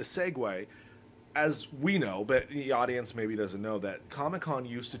up. A segue, as we know, but the audience maybe doesn't know that Comic-Con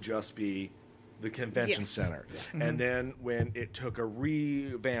used to just be the convention Yes. center, and then when it took a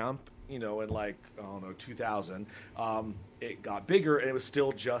revamp, in like 2000, it got bigger, and it was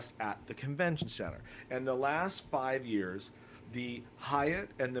still just at the convention center. And the last 5 years, the Hyatt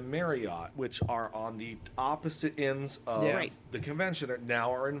and the Marriott, which are on the opposite ends of Yeah. Right. the convention center,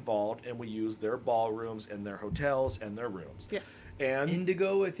 now are involved, and we use their ballrooms and their hotels and their rooms. Yes. And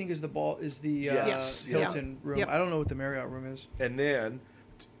Indigo, I think, is the Yes. Hilton room. Yep. I don't know what the Marriott room is. and then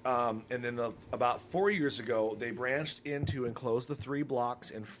about 4 years ago, they branched into and closed the 3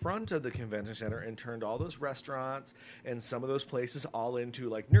 blocks in front of the convention center and turned all those restaurants and some of those places all into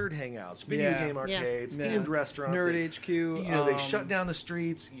like nerd hangouts, video Yeah. game arcades, Yeah. themed restaurants. Nerd They- HQ. They shut down the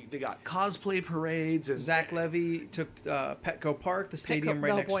streets. They got cosplay parades and Zach Levy took Petco Park, the stadium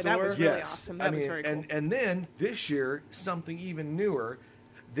right oh next boy, door. that was really awesome. That was very cool. And then this year, something even newer,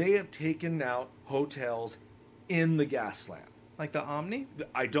 they have taken out hotels in the Gaslamp. Like the Omni.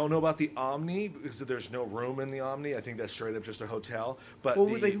 I don't know about the Omni because there's no room in the Omni. I think that's straight up just a hotel. But Well,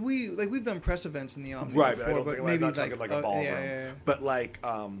 the, we've done press events in the Omni right, before, but I don't think I'm maybe not talking like a ballroom. yeah. But like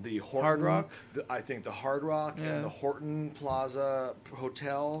the Horton, Hard Rock? I think the Hard Rock Yeah. and the Horton Plaza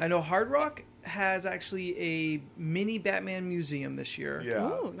Hotel. I know Hard Rock has actually a mini Batman museum this year. Yeah.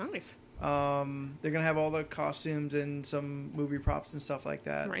 Oh, nice. They're gonna have all the costumes and some movie props and stuff like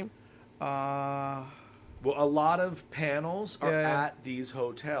that. Right. Well, a lot of panels are Yeah. at these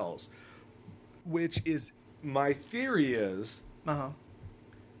hotels, which is my theory is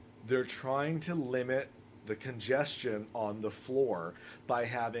they're trying to limit the congestion on the floor by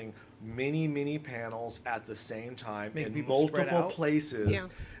having many panels at the same time Make in people spread multiple out? places.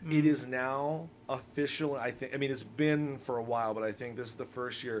 Yeah. It is now official. I mean, it's been for a while, but I think this is the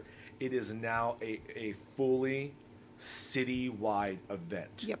first year. It is now a fully citywide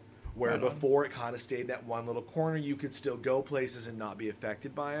event. Yep. Where Right on. before it kind of stayed in that one little corner, you could still go places and not be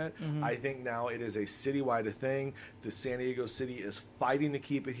affected by it. Mm-hmm. I think now it is a citywide thing. The San Diego City is fighting to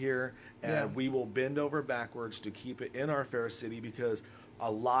keep it here, and Yeah. we will bend over backwards to keep it in our fair city because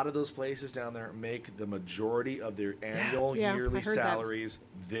a lot of those places down there make the majority of their annual Yeah, I yearly heard that. salaries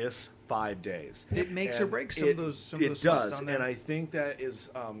this 5 days. It makes or And breaks some of those spots does, down there. and I think that is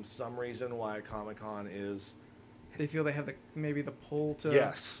some reason why Comic-Con is They feel they have maybe the pull to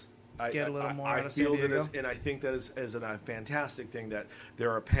yes. get a little more out of feel San that Diego. and I think that is a fantastic thing that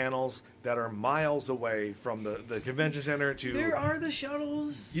there are panels that are miles away from the convention center to. There are the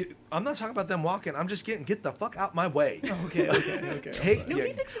shuttles. I'm not talking about them walking. I'm just get the fuck out my way. Okay. Take. No, yeah,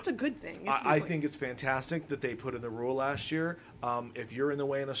 he thinks it's a good thing. It's I definitely- think it's fantastic that they put in the rule last year. If you're in the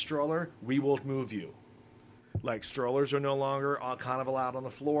way in a stroller, we will move you. Like strollers are no longer kind of allowed on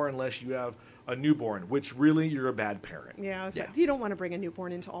the floor unless you have a newborn, which really you're a bad parent. Yeah, so Yeah. you don't want to bring a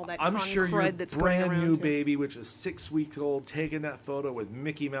newborn into all that I'm con sure your crud that's going brand around new too. baby, which is 6 weeks old, taking that photo with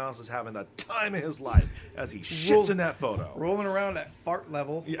Mickey Mouse, is having the time of his life as he shits in that photo. Rolling around at fart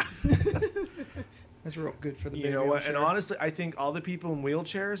level. Yeah. That's real good for the You baby. know I'm what? And sure. honestly, I think all the people in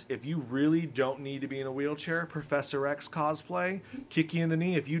wheelchairs, if you really don't need to be in a wheelchair, Professor X cosplay, kick you in the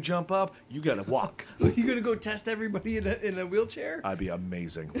knee. If you jump up, you got to walk. Are you gonna go test everybody in a wheelchair? I'd be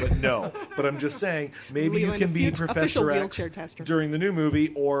amazing. But no. But I'm just saying, maybe you Leland, can be official Professor X wheelchair tester. during the new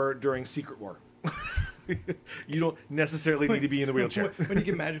movie or during Secret War. You don't necessarily need to be in the wheelchair. When you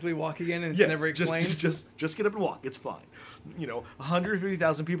can magically walk again and it's Yes, never explained. just get up and walk. It's fine.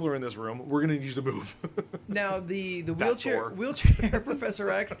 150,000 people are in this room. We're gonna need you to move. Now the Fat Thor. wheelchair Professor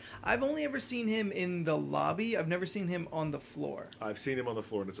X. I've only ever seen him in the lobby. I've never seen him on the floor. I've seen him on the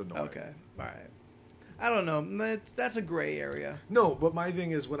floor and it's annoying. Okay, all right. I don't know. That's a gray area. No, but my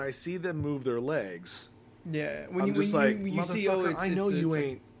thing is when I see them move their legs, Yeah, I'm just like, you see, "Motherfucker, I know you it's a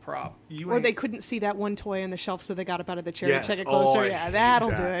ain't- prop. you Or ain't- they couldn't see that one toy on the shelf, so they got up out of the chair Yes. to check it Oh, closer. I Yeah, hate that'll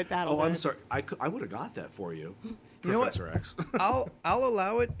that. do it. That'll do I'm it. sorry. I would have got that for you, You know what? Professor X. I'll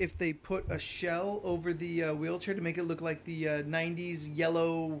allow it if they put a shell over the wheelchair to make it look like the '90s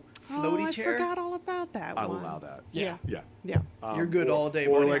yellow floaty I chair. forgot all about that I'll one. allow that. Yeah. Yeah. Yeah. You're good all day,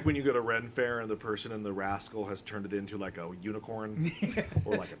 Or buddy. like when you go to Ren Fair and the person in the rascal has turned it into like a unicorn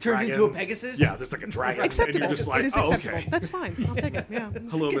or like a Turns dragon. into a Pegasus? Yeah, there's like a dragon, Acceptable. and you're just like, it is oh, acceptable. okay. That's fine. I'll take it. Yeah.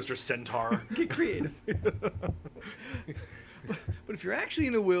 Hello, Mr. Centaur. Get creative. But if you're actually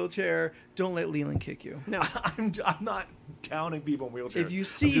in a wheelchair, don't let Leland kick you. No. I'm not downing people in wheelchairs. If you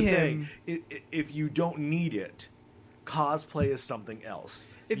see I'm just him- saying, if you don't need it, cosplay is something else.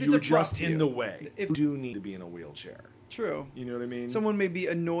 If it's You're a prop just to in you. the way. If- You do need to be in a wheelchair. True. You know what I mean? Someone may be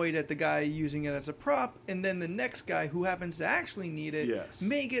annoyed at the guy using it as a prop, and then the next guy who happens to actually need it Yes.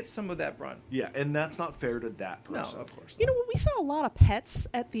 may get some of that brunt. Yeah, and that's not fair to that No, person. of course. You know, we saw a lot of pets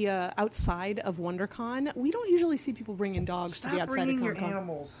at the outside of WonderCon. We don't usually see people bringing dogs to Stop the outside bringing of your Comic-Con.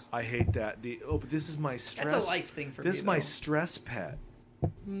 animals. I hate that. But this is my stress. That's a life thing for This me, is my though. stress pet.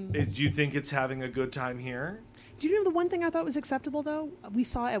 Mm. Do you think it's having a good time here? Do you know the one thing I thought was acceptable though? We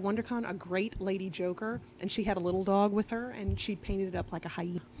saw at WonderCon a great Lady Joker, and she had a little dog with her, and she painted it up like a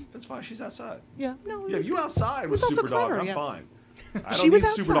hyena. That's fine. She's outside. Yeah, no, it Yeah, was if you good. outside It with was also Super Dog, clever, I'm yeah. fine. I She don't was need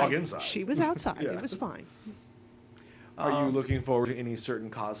outside. Super Dog inside. She was outside. Yeah. It was fine. Are you looking forward to any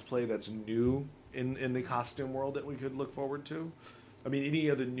certain cosplay that's new in the costume world that we could look forward to? I mean, any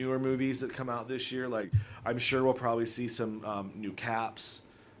of the newer movies that come out this year, like I'm sure we'll probably see some new Caps.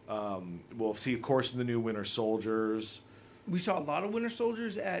 We'll see, of course, the new Winter Soldiers. We saw a lot of Winter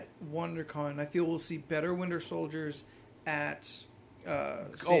Soldiers at WonderCon. I feel we'll see better Winter Soldiers at Oh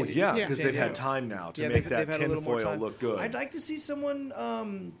San- yeah, Yeah. because San they've had Diego. time now to Yeah, make they've that had a little more tinfoil time. look good. I'd like to see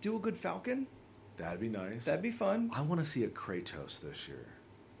someone do a good Falcon. That'd be nice. That'd be fun. I want to see a Kratos this year,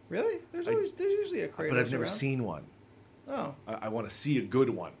 Really? There's usually a Kratos but I've never around. seen one. Oh, I want to see a good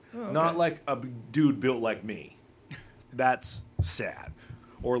one, Oh, not okay. like a dude built like me. That's sad.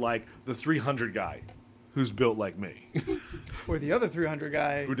 Or like the 300 guy who's built like me, or the other 300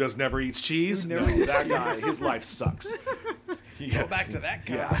 guy. who does never eats cheese. Who No, never eats that guy, his life sucks. Yeah. Go back to that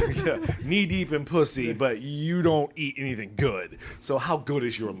guy. Yeah, yeah. Knee deep in pussy, but you don't eat anything good. So how good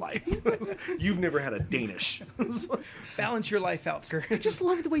is your life? You've never had a Danish. Balance your life out, sir. I just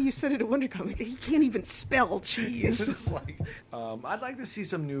love the way you said it at WonderCon. Like, he can't even spell It's cheese. just like, I'd like to see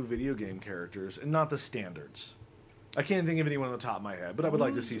some new video game characters, and not the standards. I can't think of anyone on the top of my head, but I would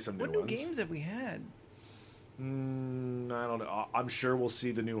like to see some new What new ones. games have we had? I don't know. I'm sure we'll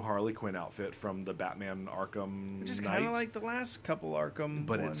see the new Harley Quinn outfit from the Batman Arkham Which is Knight, kind of like the last couple Arkham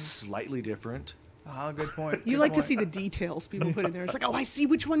but ones. it's slightly different. Ah, good point. You good like to point. see the details people put in there. It's like, oh, I see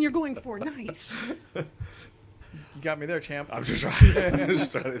which one you're going for. Nice. You got me there, champ. I'm just trying. I'm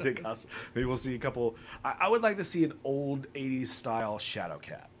just trying to think. Maybe we'll see a couple. I would like to see an old '80s style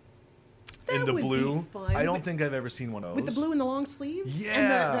Shadowcat in That the would be blue. fun. I don't think I've ever seen one of those. With the blue and the long sleeves?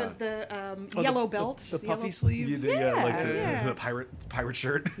 Yeah. And the Oh, yellow belts. The puffy yellow- sleeve. Like Yeah. the pirate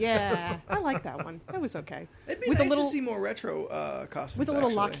shirt. Yeah. I like that one. That was okay. It'd be with nice a little, to see more retro costumes. with a little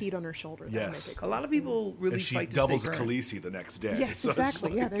actually. Lockheed on her shoulder. That would Yes. make it A cool. lot of people really And she fight to doubles stay current. Khaleesi the next day. Yes, So it's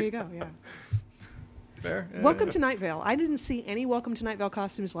exactly. Yeah, like- there you go. Yeah. Fair. Yeah, Welcome yeah. to Night Vale. I didn't see any Welcome to Night Vale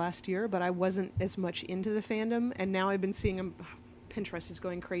costumes last year, but I wasn't as much into the fandom, and now I've been seeing them. Pinterest is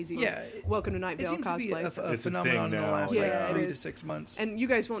going crazy. on Yeah, Welcome to Night It Vale seems to be cosplays. a It's a phenomenon thing in the now, last Yeah, like it 3 to is. 6 months. And you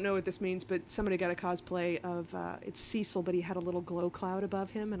guys won't know what this means, but somebody got a cosplay of it's Cecil, but he had a little glow cloud above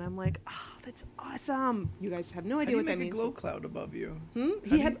him, and I'm like, oh, that's awesome. You guys have no How idea do you what that make a means. glow cloud above you?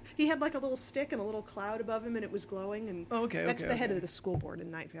 He had like a little stick and a little cloud above him, and it was glowing. And Oh, okay, that's okay, the head okay. of the school board in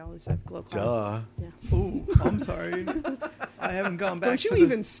Night Vale is a glow cloud. Duh. Yeah. Ooh, I'm sorry. I haven't gone back Don't you to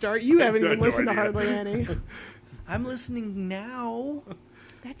even start. You haven't I even had no listened to idea. Hardly Any. I'm listening now.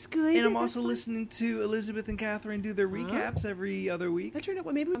 That's good. And I'm That's also fine. listening to Elizabeth and Catherine do their recaps every other week. That turned out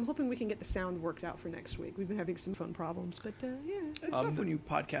well. Maybe I'm hoping we can get the sound worked out for next week. We've been having some phone problems, but yeah. It's tough when you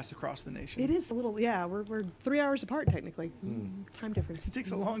podcast across the nation. It is a little, yeah, we're 3 hours apart technically. Time difference. It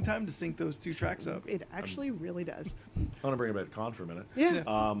takes a long time to sync those two tracks up. It actually really does. I want to bring it back to Con for a minute. Yeah.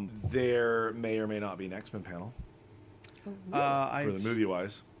 There may or may not be an X-Men panel for the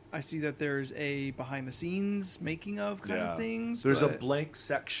movie-wise. I see that there's a behind the scenes making of kind of things. There's a but- blank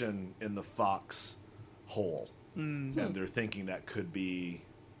section in the Fox hole, and they're thinking that could be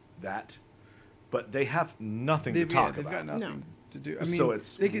that, but they have nothing to talk they've about. got nothing to do. I mean, So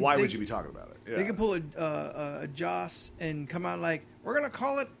it's they could- why they- would you be talking about it? Yeah. They could pull a Joss and come out like, we're going to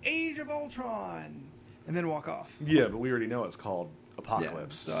call it Age of Ultron, and then walk off. Yeah, but we already know it's called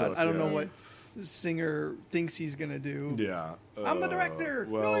Apocalypse. Yeah, so So I don't it's- know what Singer thinks he's going to do. Yeah. I'm the director.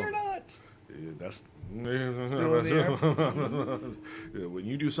 No, well, you're not. yeah, that's Still in the Yeah, when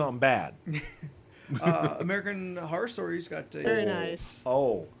you do something bad. American Horror Story's got a... Very nice.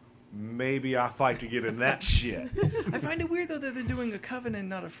 Oh, maybe I fight to get in that shit. I find it weird, though, that they're doing a Coven,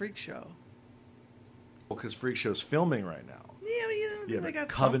 not a Freak Show. Because Freak Show's filming right now. Yeah, but you don't Yeah, think they but got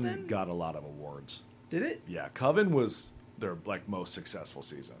Coven something? got a lot of awards. Did it? Yeah, Coven was their most successful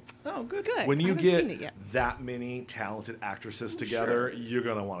season. Oh, good. Good. When I you haven't get seen it yet. that many talented actresses together, you're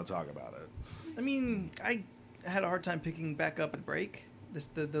gonna want to talk about it. I mean, I had a hard time picking back up the break,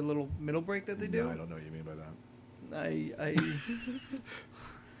 the little middle break that they do. No, I don't know what you mean by that.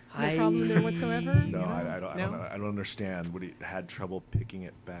 No problem there whatsoever? No, I don't. No? I don't understand. What he had trouble picking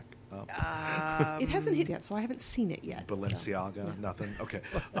it back up. It hasn't hit yet, so I haven't seen it yet. so. Balenciaga, nothing. Okay.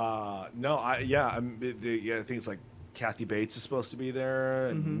 No, I think it's like Kathy Bates is supposed to be there,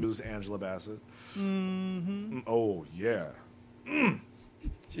 and Ms. Angela Bassett. Mm-hmm. Oh yeah,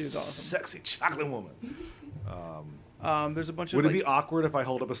 She was awesome. sexy chocolate woman. There's a bunch of Would it like, be awkward if I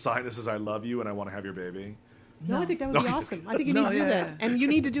hold up a sign that says "I love you" and I want to have your baby? No, I think that would be awesome. I think you need to do yeah. that. And you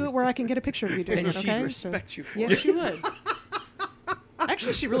need to do it where I can get a picture of you doing and it, she'd okay? respect you for Yeah, it. she would.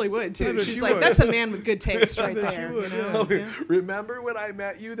 Actually, she really would, I too. bet She's she like, would. that's a man with good taste right bet she there. would, you know? Yeah. Remember when I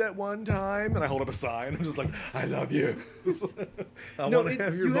met you that one time? And I hold up a sign. I'm just like, "I love you." I No, want to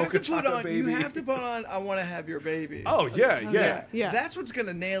have your you have mocha to put chocolate on. baby. You have to put on. I want to have your baby. Oh yeah. Yeah. That's what's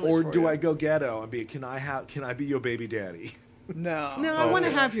gonna nail it. Or for do you. I go ghetto and be? Can I be your baby daddy? No. No, I want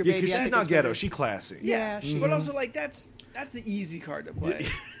to have your Yeah, baby. because I she's think not it's ghetto. better. She classy. Yeah, she But is. also, like that's the easy card to play.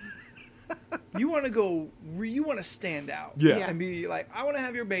 You want to go. You want to stand out. Yeah. Yeah. And be like, I want to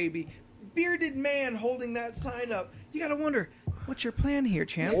have your baby. Bearded man holding that sign up. You got to wonder, what's your plan here,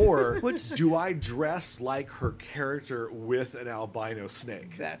 champ? Or What's do I dress like her character with an albino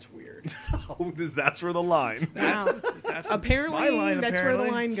snake? That's weird. That's where the line. Wow. That's Apparently, my line, that's where the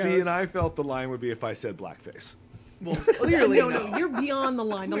apparently. line goes. See, and I felt the line would be if I said blackface. Well, clearly no, you're beyond the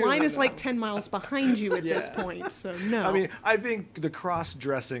line. The Clearly line is no. like 10 miles behind you at this Yeah. point, so no. I mean, I think the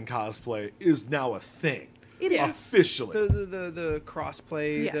cross-dressing cosplay is now a thing. It is. Officially. the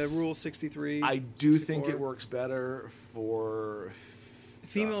crossplay, Yes. the Rule 63. I do think 64. it works better for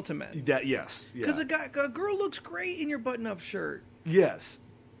Female to men. that. Yes, Because yeah. a girl looks great in your button-up shirt. Yes.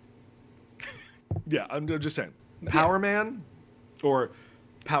 Yeah, I'm just saying. Power Man or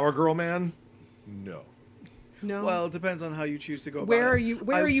Power Girl Man? No. no. Well, it depends on how you choose to go about where it. are you?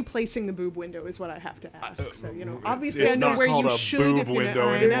 Where I- are you placing the boob window? Is what I have to ask. So obviously it's I know not where called you a should. boob if you window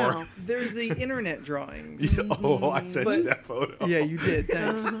know, anymore. I know. There's the internet drawings. Oh, I sent you But- that photo. Yeah, you did.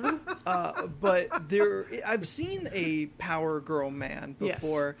 Thanks. But I've seen a Power Girl man Yes.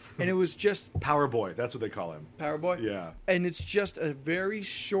 before, and it was just Power Boy. That's what they call him. Power Boy. Yeah. And it's just a very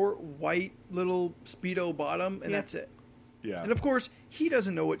short white little speedo bottom, and Yeah. that's it. Yeah. And of course, he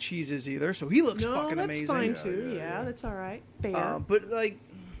doesn't know what cheese is either, so he looks No, fucking that's amazing. fine Yeah, too. yeah, Yeah, yeah. that's all right. Fair.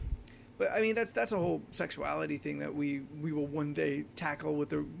 But I mean, that's a whole sexuality thing that we will one day tackle with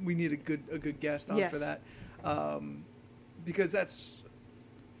the. We need a good guest on Yes. for that, because that's.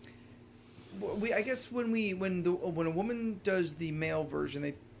 I guess when a woman does the male version,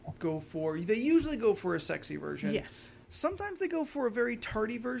 they usually go for a sexy version. Yes. Sometimes they go for a very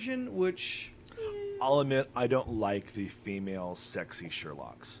tardy version, which I'll admit I don't like the female sexy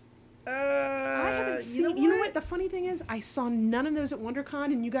Sherlocks. I haven't seen. You know what? The funny thing is, I saw none of those at WonderCon,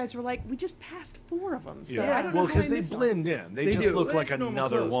 and you guys were like, "We just passed 4 of them." So I don't know. Well, how because I they missed one. blend in. They They just do. look Well, like it's normal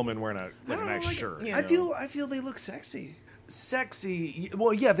another clothes. woman wearing a I don't know, nice like, shirt. Yeah. I feel they look sexy. Sexy.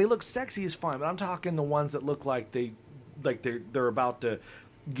 Well, yeah, they look sexy is fine, but I'm talking the ones that look like they're about to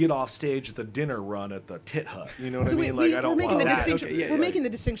get off stage at the dinner run at the Tit Hut. You know what So I mean? Like I don't we're making want the that. distinction. Okay, yeah, we're yeah. making the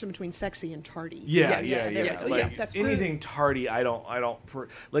distinction between sexy and tardy. Yeah, Yes, yeah, there yeah. we go. Like Yeah, that's anything tardy, I don't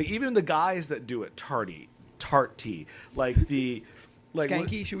like even the guys that do it tardy, like Like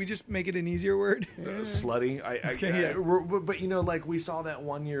Skanky? Should we just make it an easier word? slutty. Okay, yeah. But you know, like we saw that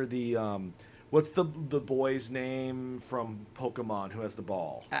one year. The what's the boy's name from Pokemon who has the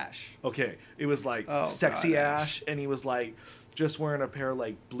ball? Ash. Okay, it was like Oh, sexy God, Ash, and he was like just wearing a pair of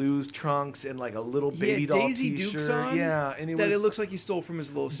like blues trunks and like a little baby He had doll Daisy t-shirt. Dukes on. Yeah, and It looks like he stole from his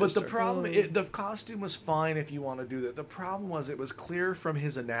little sister. But the problem, the costume was fine if you want to do that. The problem was it was clear from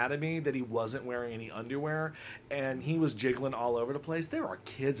his anatomy that he wasn't wearing any underwear, and he was jiggling all over the place. There are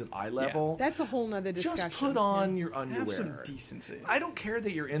kids at eye level. That's a whole nother discussion. Just put on your underwear. Have some decency. I don't care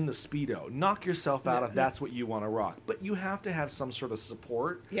that you're in the Speedo. Knock yourself out if that's what you want to rock. But you have to have some sort of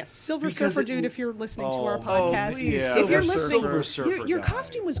support. Yes, Silver Because Surfer it- Dude, if you're listening to Oh, our oh, podcast. please, yeah. If you're Silver listening, Silver Surfer your guy.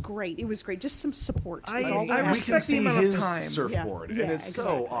 costume was great. It was great. Just some support. I- is all we I ask. we can respect the see amount of his time. surfboard, Yeah, and it's so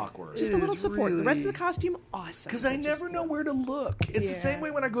exactly. awkward. Just It a little is support. The rest of the really- costume, awesome. Because I But never just- know where to look. It's the same Yeah.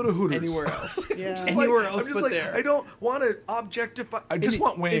 way when I go to Hooters. Anywhere else. Yeah. Just Anywhere like, else I'm just but like, there. I don't want to objectify. I just the-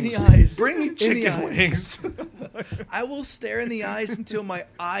 want in wings. the eyes. Bring me In the chicken eyes. wings. I will stare in the eyes until my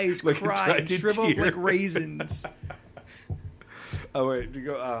eyes Like a cry and giant shrivel up tear. like raisins. Oh wait,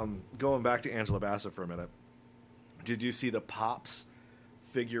 going back to Angela Bassett for a minute. Did you see the Pops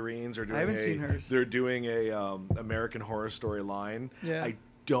figurines? Are doing haven't seen hers. They're doing a American Horror Story line. Yeah. I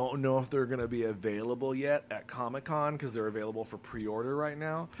don't know if they're going to be available yet at Comic-Con because they're available for pre-order right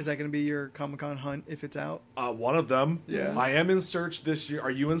now. Is that going to be your Comic-Con hunt if it's out? One of them. Yeah. I am in search this year.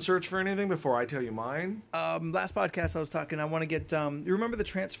 Are you in search for anything before I tell you mine? Last podcast I was talking, I want to get, you remember the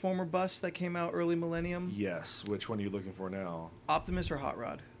Transformer bus that came out early millennium? Yes. Which one are you looking for now? Optimus or Hot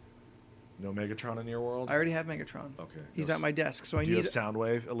Rod? No Megatron in your world? I already have Megatron. Okay. He's No at my desk, so I Do you need... have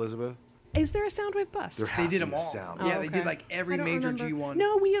Soundwave, Elizabeth? Is there a Soundwave bus? There They has did to them be all. Soundwave. Yeah, they did okay. like every I don't major remember. G1.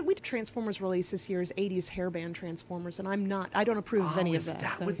 No, we Transformers released this year's 80s hairband Transformers, and I don't approve of any is of that.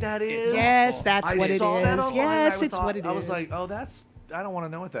 that so- what that is? Yes, that's I what it saw that is. online, Yes, I it's thought- what it is. I was like, oh, that's. I don't want to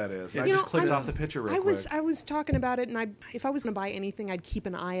know what that is. I You just know, clicked I'm- off the picture real I was quick. talking about it, and if I was going to buy anything, I'd keep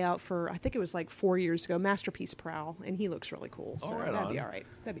an eye out for. I think it was like 4 years ago, Masterpiece Prowl, and he looks really cool. So Oh, right that'd be on. all right.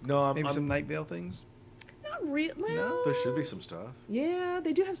 That'd be No, I'm, Maybe I'm- some Night Vale things? not real. Well, there should be some stuff. yeah,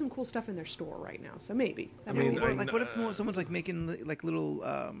 they do have some cool stuff in their store right now, so maybe. That I might mean, be Or, good. like, what if someone's like making like little,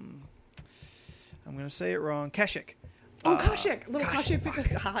 I'm going to say it wrong, Keshik. Oh, Koshik, little Koshik, Koshik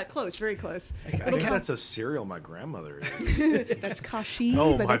figure. Close, very close. I think that's a cereal my grandmother ate. That's Kashi,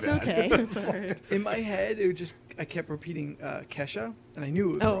 Oh, but my it's bad. okay. It's all right. In my head, it would just, I kept repeating Kesha, and I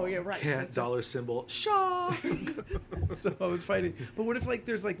knew it was Oh, wrong. yeah, right. Cat That's- dollar symbol. Shaw. So I was fighting. But what if like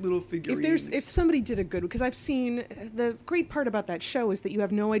there's like little figurines? If somebody did a good, because I've seen the great part about that show is that you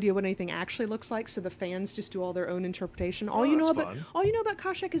have no idea what anything actually looks like, so the fans just do all their own interpretation. All you know that's about fun. all you know about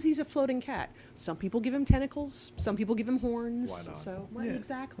Koshek is he's a floating cat. Some people give him tentacles, some people give him horns. Why not? So well, Yeah,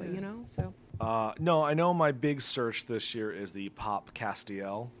 exactly, yeah. you know. So No, I know my big search this year is the Pop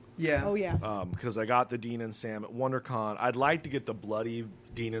Castiel. yeah. oh yeah, Because I got the Dean and Sam at WonderCon. I'd like to get the bloody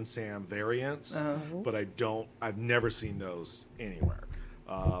Dean and Sam variants, but I've never seen those anywhere.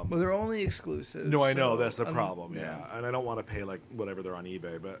 Well, they're only exclusive. No, I know so, that's the I mean, problem. Yeah, and I don't want to pay like whatever they're on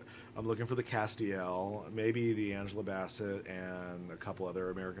eBay, but I'm looking for the Castiel, maybe the Angela Bassett, and a couple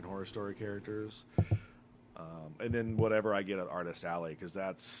other American Horror Story characters, and then whatever I get at Artist Alley, because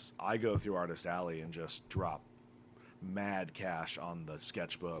I go through Artist Alley and just drop mad cash on the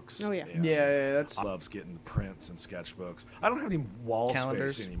sketchbooks. Oh, yeah. and Yeah, that's. I loves getting prints and sketchbooks. I don't have any wall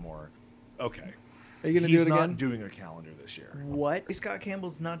Calendars. space anymore. Okay, Are you gonna he's do it not again? doing a calendar this year. What? Scott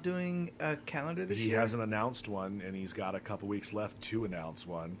Campbell's not doing a calendar this He year? hasn't announced one, and he's got a couple weeks left to announce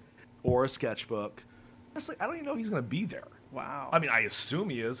one, or a sketchbook. Honestly, I don't even know if he's going to be there. Wow. I mean, I assume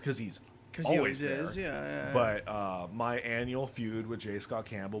he is because he's because he always always there. is. Yeah. But my annual feud with J. Scott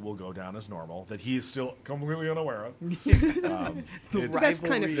Campbell will go down as normal. That he is still completely unaware of. The it's- Best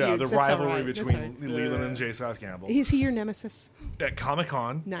kind of rivalry. yeah, feuds, the that's all rivalry right, that's between all right. Leland and J. Scott Campbell. Is he your nemesis? At Comic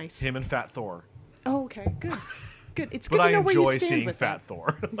Con, Nice. him and Fat Thor. Oh, okay, good, good. It's good But to I know where you enjoy stand seeing with Fat that.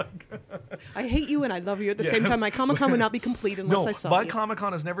 Thor. Like, I hate you and I love you at the same time. My Comic Con would not be complete unless no, I saw my you. Comic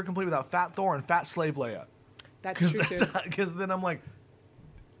Con is never complete without Fat Thor and Fat Slave Leia. That's true too. Because then I'm like,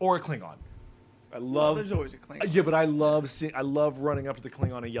 or a Klingon. I Well, love. there's always a Klingon. Yeah, but I love running up to the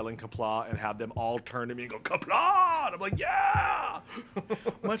Klingon and yelling "Kapla" and have them all turn to me and go "Kapla." And I'm like, yeah.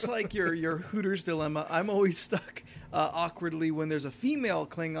 Much like your Hooters dilemma, I'm always stuck awkwardly when there's a female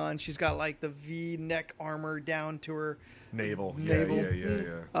Klingon. She's got like the V-neck armor down to her Naval. Naval.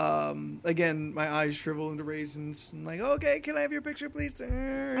 Yeah. Again, my eyes shrivel into raisins. I'm like, okay, can I have your picture, please?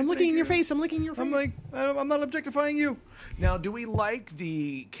 I'm looking in your face. I'm licking your face. I'm like, I'm not objectifying you. Now, do we like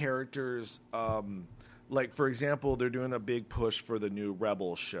the characters? Like, for example, they're doing a big push for the new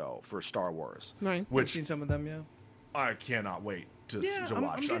Rebels show for Star Wars. Right. I've Which seen some of them, yeah. I cannot wait to I'm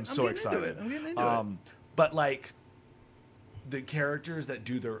watch. getting so into excited. it. I'm getting into it. But like the characters that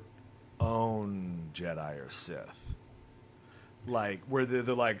do their own Jedi or Sith, like where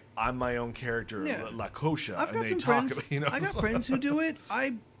they're like, I'm my own character, Yeah. Lakosha. I've and got they some talk friends. About, you know, I got friends who do it.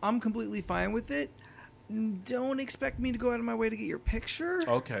 I'm completely fine with it. Don't expect me to go out of my way to get your picture.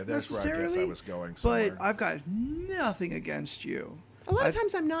 Okay, that's where I guess I was going somewhere. But I've got nothing against you. A lot of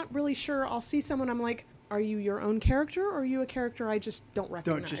times I'm not really sure. I'll see someone, I'm like, are you your own character or are you a character I just don't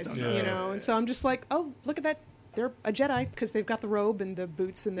recognize? know. You know, and so I'm just like, oh, look at that. They're a Jedi because they've got the robe and the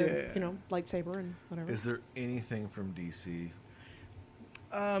boots and the, lightsaber and whatever. Is there anything from DC?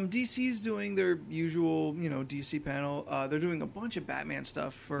 DC's doing their usual, DC panel. They're doing a bunch of Batman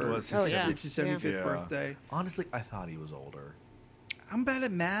stuff for it's Oh, yeah. his 75th birthday. Honestly, I thought he was older. I'm bad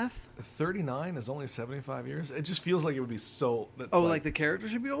at math. 39 is only 75 years. It just feels like it would be so. Like the character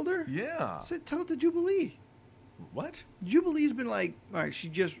should be older? Yeah. Tell it to Jubilee. What? Jubilee's been like, all right,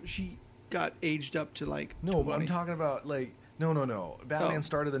 she got aged up to like. No, but 20. I'm talking about like no. Batman Oh.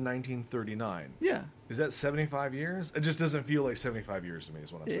 started in 1939. Yeah. Is that 75 years? It just doesn't feel like 75 years to me.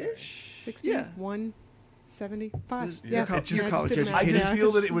 Is what I'm saying. Ish. 61, 75. This- Yeah, you're It just- college did math. I just Yeah.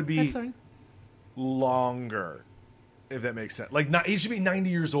 feel that it would be That's fine. longer, if that makes sense. Like, not he should be 90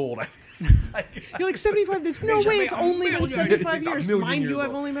 years old. It's like, You're like 75. There's no He's way a it's million- only been he's a 75 years. million Mind you, years I've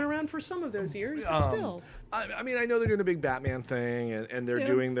old. only been around for some of those years, but still. I mean, I know they're doing a big Batman thing, and they're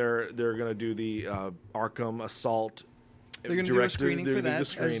doing they're going to do the Arkham Assault. They're going to do a screening for that,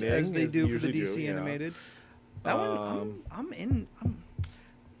 as they do for the DC yeah. animated. That one, I'm in.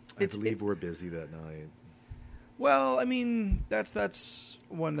 I believe we're busy that night. Well, I mean, that's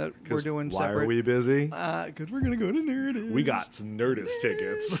one that we're doing Why separate. are we busy? Because we're going to go to Nerdist. We got some Nerdist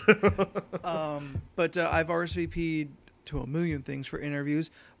tickets. But I've RSVP'd to a million things for interviews.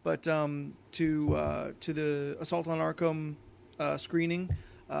 But to the Assault on Arkham screening,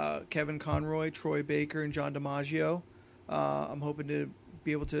 Kevin Conroy, Troy Baker, and John DiMaggio. I'm hoping to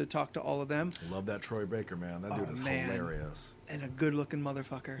be able to talk to all of them. Love that Troy Baker, man. That dude is hilarious. And a good-looking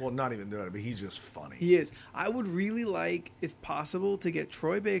motherfucker. Well, not even that, but he's just funny. He is. I would really like, if possible, to get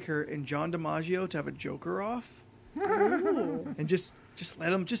Troy Baker and John DiMaggio to have a Joker off, and just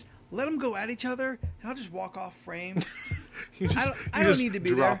let them go at each other, and I'll just walk off frame. I don't need to be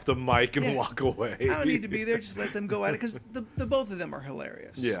drop there. the mic and Yeah. walk away. I don't need to be there. Just let them go at it because the both of them are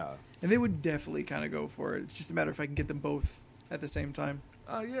hilarious. Yeah. and they would definitely kind of go for it. It's just a matter if I can get them both at the same time.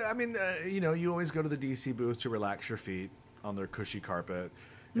 Yeah, I mean, you always go to the DC booth to relax your feet on their cushy carpet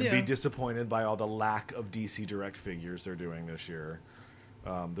and Yeah. be disappointed by all the lack of DC Direct figures they're doing this year.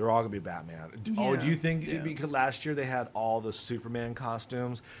 They're all going to be Batman. Oh, do you think because last year they had all the Superman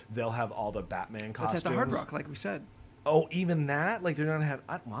costumes, they'll have all the Batman costumes? It's at the Hard Rock, like we said. Oh, even that? Like they're going to have...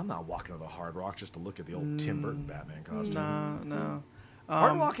 I'm not walking to the Hard Rock just to look at the old Tim Burton Batman costume. No.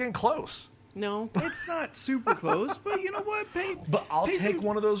 Hard Rock ain't close. No. It's not super close, but you know what? But I'll pay take some-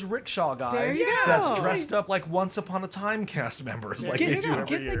 one of those rickshaw guys There you that's go. dressed up like Once Upon a Time cast members, like they do every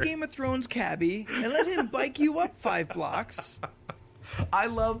Get year. the Game of Thrones cabbie and let him bike you up 5 blocks. I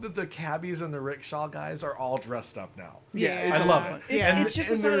love that the cabbies and the rickshaw guys are all dressed up now. Yeah, it's I a love lot of it. fun. Yeah. It's just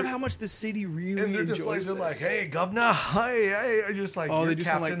a And sign they're- of how much the city really And they're enjoys just like, they're like, this. hey, governor, hey, just like, Oh, you're they do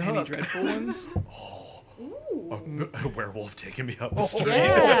some like Captain Penny Hook. Dreadful ones. A werewolf taking me up the street.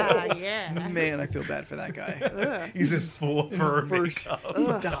 Yeah, yeah. Man, I feel bad for that guy. He's in full fur First, makeup. he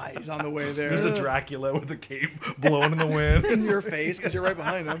dies on the way there. There's a Dracula with a cape blowing in the wind. in your face because you're right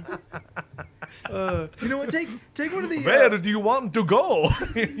behind him. You know what? Take one of the. Where do you want to go?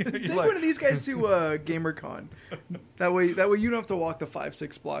 Take one of these guys to GamerCon. That way you don't have to walk the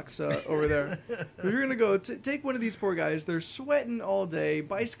 5-6 blocks over there. If you're gonna go, take one of these poor guys. They're sweating all day,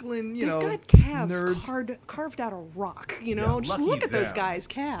 bicycling. They've know, got calves nerds. carved out of rock. You know, Yeah, just lucky look at those them. guys'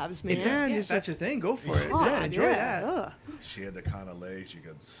 calves, man. If that's your thing, go for it. God, Yeah, enjoy yeah, that. ugh. She had the kind of legs you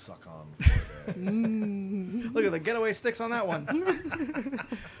could suck on for a day. Look at the getaway sticks on that one.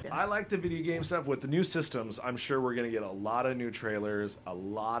 I like the video game stuff. With the new systems, I'm sure we're going to get a lot of new trailers, a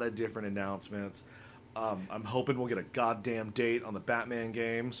lot of different announcements. I'm hoping we'll get a goddamn date on the Batman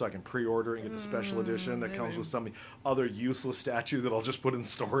game so I can pre-order and get the special edition that comes with some other useless statue that I'll just put in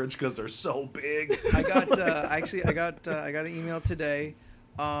storage because they're so big. I got I got an email today.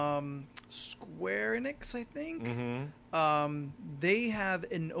 Square Enix, I think. They have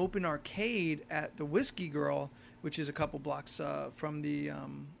an open arcade at the Whiskey Girl, which is a couple blocks from the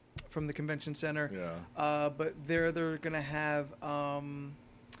convention center. Yeah. But they're gonna have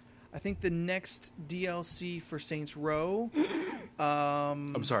I think the next DLC for Saints Row.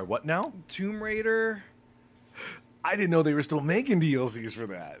 I'm sorry, what now? Tomb Raider. I didn't know they were still making DLCs for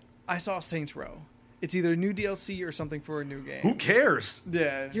that. I saw Saints Row. It's either new DLC or something for a new game. Who cares?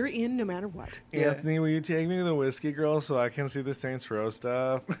 Yeah. You're in no matter what. Yeah. Anthony, will you take me to the Whiskey Girl so I can see the Saints Row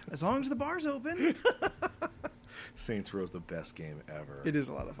stuff? As long as the bar's open. Saints Row is the best game ever. It is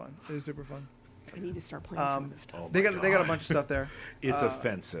a lot of fun. It is super fun. I need to start playing some of this stuff. Oh They my got a God. bunch of stuff there. It's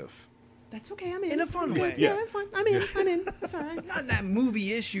offensive. That's okay. I'm in. In a fun way. Yeah, Yeah. I'm fine. I'm in. I'm in. That's all right. Not in that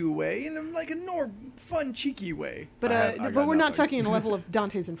movie issue way, in like a more fun, cheeky way. But I got but we're not nothing. talking in the level of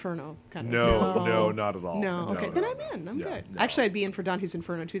Dante's Inferno kind of. No, not at all. No, okay. Then I'm in. I'm Yeah, good. no. Actually, I'd be in for Dante's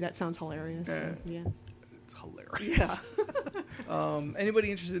Inferno too. That sounds hilarious. So, yeah. It's hilarious.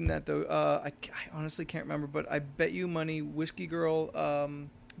 Anybody interested in that though? I honestly can't remember, but I bet you money Whiskey Girl,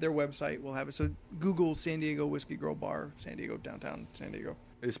 their website will have it. So Google San Diego Whiskey Girl Bar, San Diego, downtown San Diego.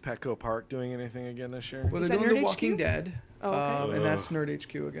 Is Petco Park doing anything again this year? Well, Is they're that doing Nerd The Walking HQ? Dead, Oh, okay. and that's Nerd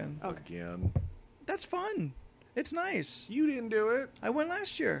HQ again. Okay. Again. That's fun. It's nice. You didn't do it. I went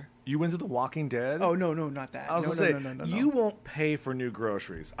last year. You went to The Walking Dead? Oh no, not that. I was no, gonna say, no. you won't pay for new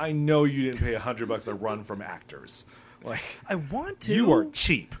groceries. I know you didn't pay $100 a run from Actors. Like, I want to. you are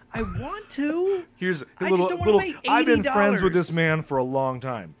cheap. I want to. Here's a I little, just don't wanna little pay I've been friends with $80. this man for a long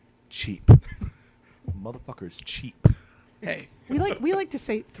time. Cheap. Motherfucker's cheap. Hey, We like to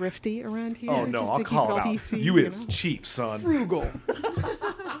say thrifty around here. Oh no, just I'll to keep call it it all out. PC, You is know? cheap, son. frugal.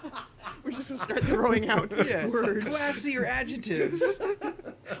 We're just gonna start throwing out Yeah. words. Classy or adjectives.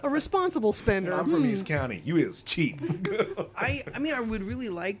 A responsible spender. I'm from East County. You is cheap. I mean, I would really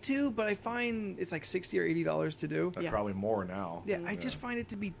like to, but I find it's like $60 or $80 to do. That's Yeah. probably more now. Yeah, I just find it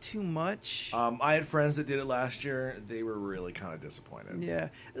to be too much. I had friends that did it last year. They were really kind of disappointed. Yeah,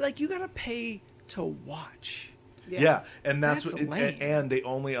 like you gotta pay to watch. Yeah, and that's, That's what. lame. And they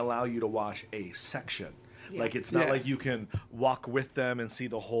only allow you to watch a section. Yeah. Like it's not Yeah. like you can walk with them and see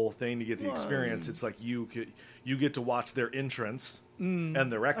the whole thing to get the experience. It's like you get to watch their entrance and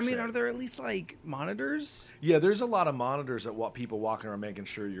their I exit. mean, are there at least like monitors? Yeah, there's a lot of monitors at what people walking around making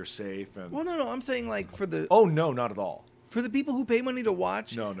sure you're safe. And Well, no, I'm saying like for the oh no, not at all. for the people who pay money to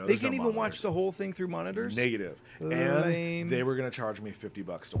watch. No, they there's can't no even watch monitors. the whole thing through monitors. Negative. Lame. And they were going to charge me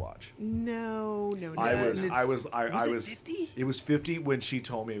 $50 to watch. No. I and was it's- I was it was 50? It was 50 when she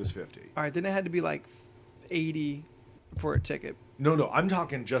told me it was 50. All right, then it had to be like 80 for a ticket. No, I'm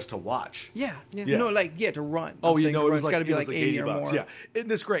talking just to watch. Yeah. Yeah. No, like to run. Oh, I'm you saying know, to it run, was it's like got to be it was like 80 or $80. more. Yeah,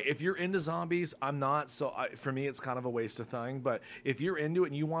 and it's great. If you're into zombies, I'm not. So for me, it's kind of a waste of time. But if you're into it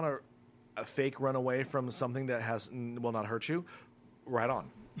and you want to a fake run away from something that will not hurt you, right on.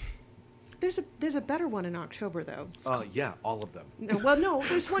 There's a better one in October though. Yeah, all of them. No, well, no,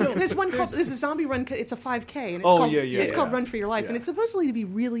 there's one called there's a zombie run. It's a 5K and it's Oh, called yeah, it's called yeah. Run for Your Life and Yeah. it's supposedly to be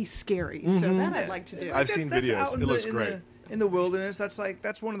really scary. So that I'd like to do. I've seen videos. out in It looks in great. in the wilderness.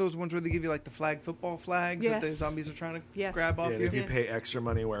 That's one of those ones where they give you like the football flags that the Yes. zombies are trying to Yes. grab off And you. if you Yeah. pay extra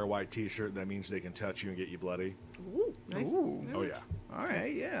money, wear a white T-shirt. That means they can touch you and get you bloody. Ooh, nice. Ooh. Oh yeah. All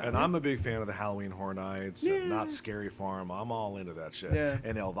right, yeah. And I'm a big fan of the Halloween Horror Nights Yeah. and Not Scary Farm. I'm all into that shit. Yeah.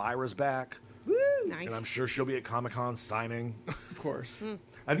 And Elvira's back, Nice. and I'm sure she'll be at Comic-Con signing. of course.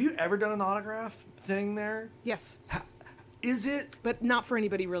 Have you ever done an autograph thing there? Yes, Is it? but not for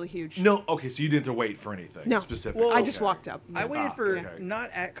anybody really huge. No. Okay, so you didn't have to wait for anything No. specific. Well, I just Okay. walked up. I waited for okay.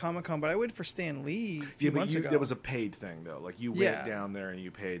 not at Comic Con, but I waited for Stan Lee a Yeah, few but months ago. there was a paid thing though. Like you went Yeah. down there and you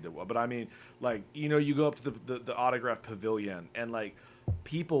paid. But I mean, like you go up to the autograph pavilion and like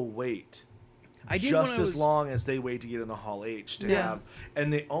people wait. I did when just I as was- long as they wait to get in the Hall H to Yeah. have,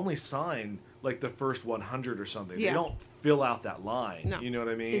 and they only sign like the first 100 or something. Yeah. They don't fill out that line. No. You know what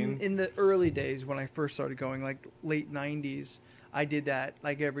I mean? in the early days when I first started going, like late '90s. I did that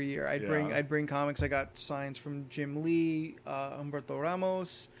like every year. I'd bring comics. I got signs from Jim Lee, Humberto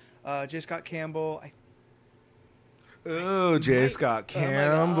Ramos, J. Scott Campbell. Oh, J. Scott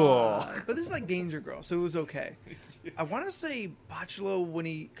Campbell. But this is like Danger Girl, so it was okay. I want to say Bachelor when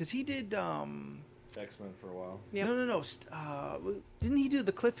because he did. X-Men for a while. Yep. No. Didn't he do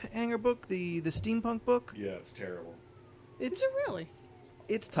the Cliffhanger book, the steampunk book? Yeah, it's terrible. Is It's it really?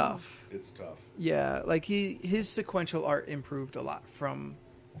 it's tough. It's tough. Yeah, like his sequential art improved a lot from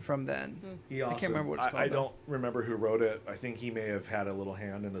then. He also, I can't remember what it's called. I though. don't remember who wrote it. I think he may have had a little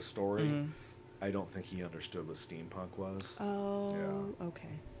hand in the story. Mm-hmm. I don't think he understood what steampunk was. Oh, Yeah. okay.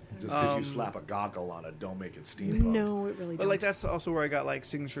 Just because you slap a goggle on it, don't make it steampunk. No, it really. But Don't. like that's also where I got like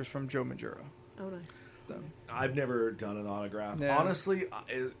signatures from Joe Majura. Oh, nice. So. Nice. I've never done an autograph. Yeah. Honestly, I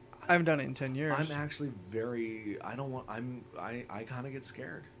haven't done it in 10 years. I'm actually very. I don't want. I kind of get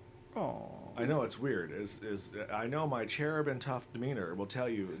scared. Oh. I know it's weird. I know my cherub and tough demeanor will tell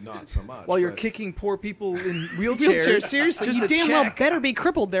you not so much. While you're but- kicking poor people in Wheelchair, wheelchairs. seriously, just you to damn well check. better be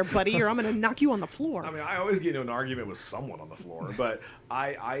crippled there, buddy, or I'm going to knock you on the floor. I mean, I always get into an argument with someone on the floor, but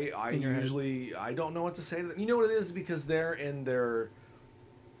I In your head. usually I don't know what to say to them. You know what it is? Because they're in their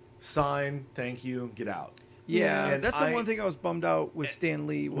sign, thank you, get out. Yeah, And that's the one thing I was bummed out with Stan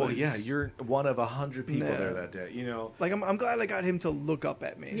Lee. Was, Well, yeah, you're one of 100 people Nah. there that day. You know, like I'm glad I got him to look up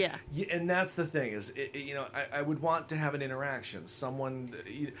at me. Yeah. and that's the thing is, you know, I would want to have an interaction. Someone,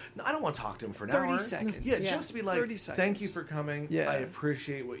 I don't want to talk to him for an 30 hour. seconds. Yeah, Yeah. just to be like, 30 thank you seconds. for coming. Yeah. I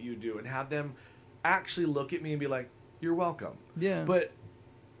appreciate what you do, and have them actually look at me and be like, you're welcome. Yeah. But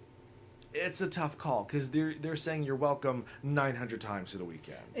it's a tough call because they're saying you're welcome 900 times to the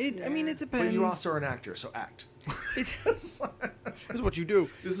weekend. I mean, it depends. But you also are an actor, so act. This is what you do.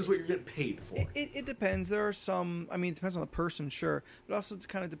 This is what you're getting paid for. It depends. There are some. I mean, it depends on the person, sure, but also it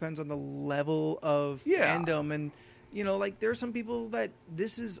kind of depends on the level of Yeah. fandom. And you know, like there are some people that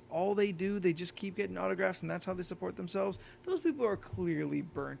this is all they do. They just keep getting autographs, and that's how they support themselves. Those people are clearly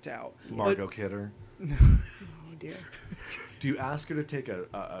burnt out. Margot Kidder. Oh, dear. Do you ask her to take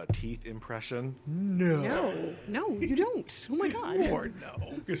a teeth impression? No, you don't. Oh, my God. Lord,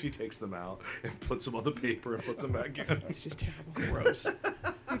 no. Because she takes them out and puts them on the paper and puts them back in. It's just terrible. Gross.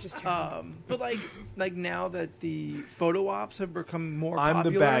 You're just terrible. But like now that the photo ops have become more I'm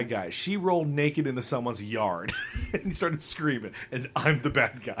popular, the bad guy. She rolled naked into someone's yard and started screaming, and I'm the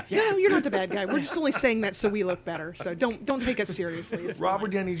bad guy. No, you're not the bad guy. We're just only saying that so we look better. So don't take us seriously. It's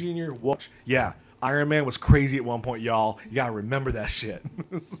Robert fine. Downey Jr. Yeah, Iron Man was crazy at one point, y'all. You gotta remember that shit.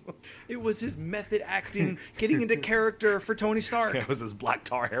 It was his method acting, getting into character for Tony Stark. It was his black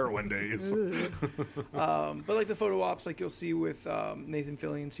tar heroin days. But like the photo ops, like you'll see with Nathan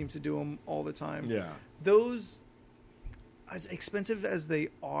Fillion seems to do them all the time. Yeah. Those, as expensive as they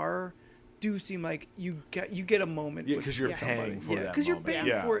are, do seem like you get a moment. Yeah, with because you're somebody. paying for yeah, that because you're moment. paying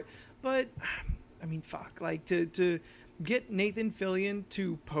Yeah. for it. But I mean, fuck, like to get Nathan Fillion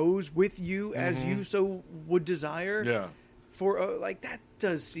to pose with you as you so would desire. Mm-hmm. Yeah. For like that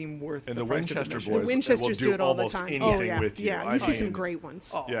does seem worth And the the price of Winchester admission. boys The Winchesters will do it all the almost time. anything Oh, yeah. with you. Yeah, I you see some mean, great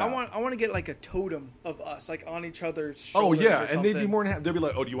ones. Oh, Yeah. I want to get like a totem of us, like on each other's Oh shoulders. yeah, or and they'd be something. more than happy. They'll be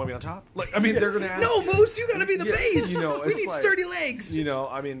like, "Oh, do you want me on top?" Like, I mean, they're gonna ask. No, Moose, you gotta be the Yeah, base. you know, we it's need like- sturdy legs. You know,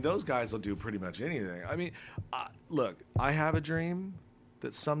 I mean, those guys will do pretty much anything. I mean, look, I have a dream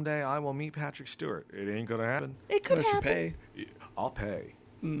that someday I will meet Patrick Stewart. It ain't gonna happen. It could Unless you happen. pay. I'll pay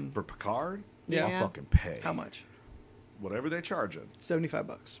for Picard. Yeah. I'll fucking pay. How much? Whatever they charge it.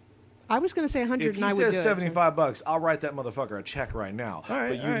 $75. I was going to say 100, If and he I would do says it. $75, I'll write that motherfucker a check right now. All right,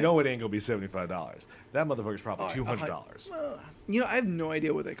 but you all right. know it ain't gonna be $75. That motherfucker's probably All right, $200. You know, I have no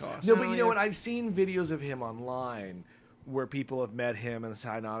idea what they cost. No, but you Oh, know yeah. what? I've seen videos of him online where people have met him and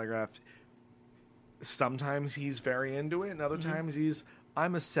signed autographs. Sometimes he's very into it, and other Mm-hmm. times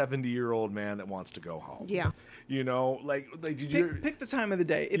I'm a 70-year-old man that wants to go home. Yeah. You know, like did you? Pick the time of the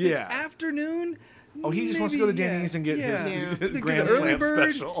day. If it's Yeah. afternoon. Oh, he just wants to go to maybe, Denny's and get his Yeah. Get Grand the early Slam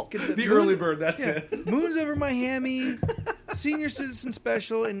bird, special. get The moon- early bird, that's yeah. it. Moons over Miami, senior citizen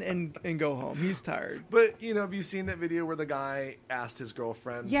special, and go home. He's tired. But you know, have you seen that video where the guy asked his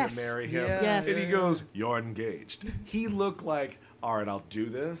girlfriend Yes. to marry him? Yes. And he goes, "You're engaged." He looked like, "All right, I'll do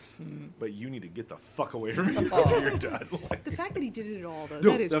this, but you need to get the fuck away from me after you're done." Like, The fact that he did it at all, though,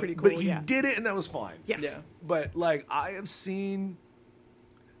 no, that is pretty cool. But he yeah. did it, and that was fine. Yes. Yeah. But like, I have seen,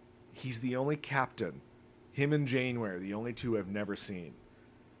 he's the only captain. Him and Janeway are the only two I've never seen.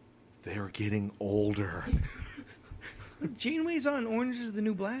 They're getting older. Janeway's on Orange is the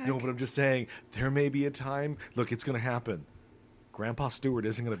New Black. No, but I'm just saying, there may be a time. Look, it's going to happen. Grandpa Stewart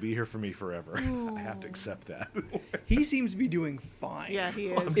isn't going to be here for me forever. I have to accept that. He seems to be doing fine. Yeah,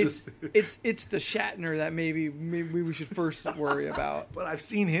 he I'm is. It's the Shatner that maybe we should first worry about. But I've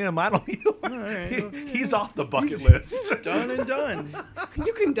seen him. I don't. right. He's off the bucket list. Done and done.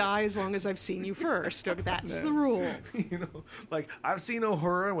 You can die as long as I've seen you first. That's the rule. You know, like I've seen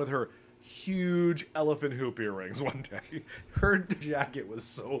Uhura with her huge elephant hoop earrings one day. Her jacket was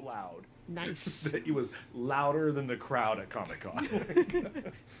so loud Nice. that it was louder than the crowd at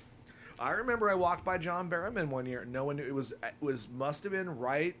Comic-Con. I remember I walked by John Barrowman one year. No one knew it was must have been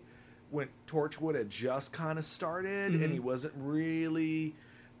right when Torchwood had just kind of started, and he wasn't really,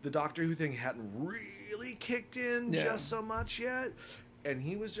 the Doctor Who thing hadn't really kicked in Yeah. just so much yet. And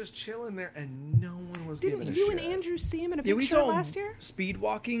he was just chilling there, and no one was giving Didn't a you shit. and Andrew see him in a Yeah, we picture saw him last year? speed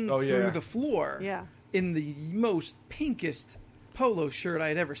walking Oh, yeah. through the floor. Yeah. In the most pinkest polo shirt I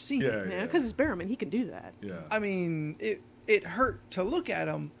had ever seen. Yeah, Yeah, because it's Barrowman. He can do that. yeah. I mean, it hurt to look at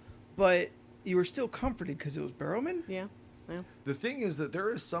him, but you were still comforted because it was Barrowman. Yeah. Yeah. The thing is that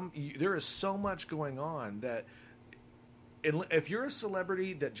there is so much going on that if you're a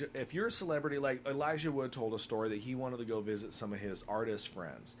celebrity like Elijah Wood told a story that he wanted to go visit some of his artist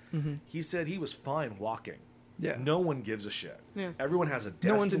friends. Mm-hmm. He said he was fine walking. Yeah. No one gives a shit. Yeah. Everyone has a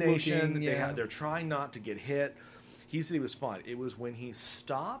No one's destination. looking, yeah. They're trying not to get hit. He said he was fine. It was when he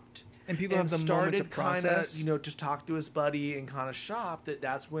stopped And people have the moment to started process. kind of, to talk to his buddy and kind of shop.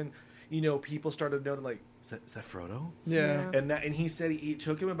 That's when, people started noting like, is that Frodo? Yeah. Yeah. And he said it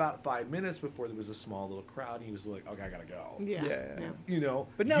took him about 5 minutes before there was a small little crowd. And he was like, okay, I gotta go. Yeah. Yeah.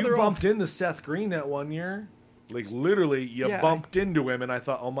 But now you they're all- bumped into Seth Green that one year. Like literally, you Yeah. bumped into him, and I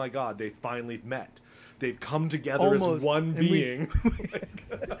thought, oh my god, they finally met. They've come together as Almost. one And we- being.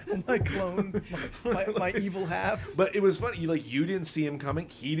 My clone, my evil half. But it was funny. You didn't see him coming.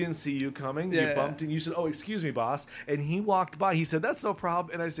 He didn't see you coming. Yeah. You bumped and you said, "Oh, excuse me, boss." And he walked by. He said, "That's no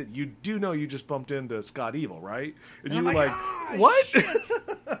problem." And I said, "You do know you just bumped into Scott Evil, right?" And you I'm were like, like, "Ah, "What?"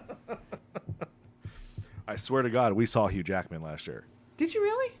 I swear to God, we saw Hugh Jackman last year. Did you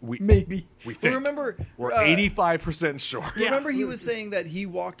really? Maybe. We But think. remember, We're 85% sure. Yeah. remember he was saying that he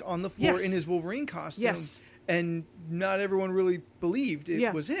walked on the floor Yes. in his Wolverine costume. Yes. And not everyone really believed it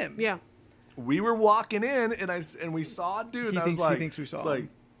Yeah. was him. Yeah. We were walking in, and we saw a dude. And I was He like, thinks we saw it's him. like,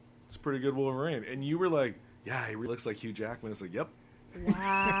 it's a pretty good Wolverine. And you were like, yeah, he really looks like Hugh Jackman. It's like, yep.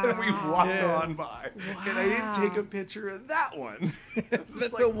 Wow. And we walked Yeah. on by, and I didn't take a picture of that one. It's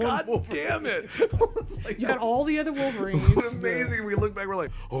That's like, the one God Wolverine. damn it! It's like, You got all the other Wolverines. it was amazing. We look back, we're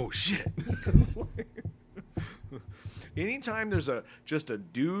like, oh shit. It's like- anytime there's just a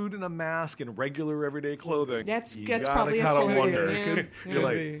dude in a mask in regular everyday clothing, That's you probably gotta a kinda celebrity. wonder. Yeah, You're yeah.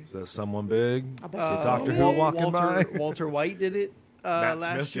 like, Maybe. is that someone big? I bet you Doctor so. Who walking by? Walter White did it Matt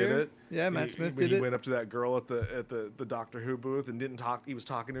last Smith year. did it. Yeah, Matt Smith when did he it. went up to that girl at the Doctor Who booth and didn't talk. He was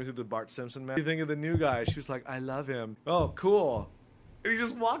talking to her through the Bart Simpson mask. What do you think of the new guy? She was like, I love him. Oh, cool. And he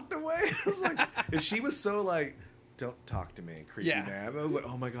just walked away. I was like, and she was so like, don't talk to me, creepy Yeah. man. And I was like,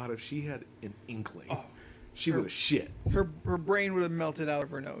 oh my god, if she had an inkling, Oh, she would have shit. Her brain would have melted out of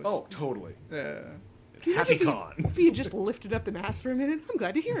her nose. Oh, totally. Yeah. Can you Happy imagine con. If you just lifted up the mask for a minute, I'm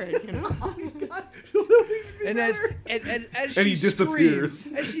glad to hear it. You know. And as And she he disappears.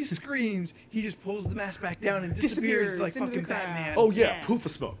 screams, as she screams, he just pulls the mask back down and disappears, Disappears like into the fucking crowd. Batman. Oh yeah, Yeah. poof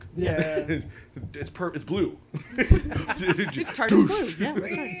of smoke. Yeah. It's blue. It's TARDIS blue. Yeah,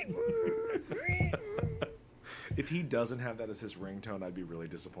 that's right. If he doesn't have that as his ringtone, I'd be really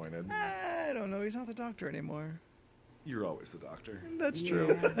disappointed. I don't know. He's not the Doctor anymore. You're always the Doctor. That's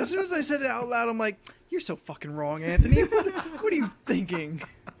true. Yeah. As soon as I said it out loud, I'm like, "You're so fucking wrong, Anthony. What are you thinking?"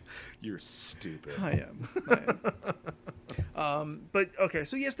 You're stupid. I am. But okay,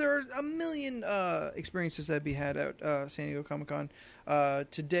 so yes, there are a million experiences that be had at San Diego Comic-Con.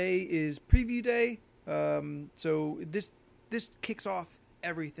 Today is preview day, so this kicks off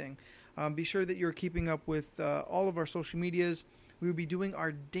everything. Be sure that you're keeping up with all of our social medias. We will be doing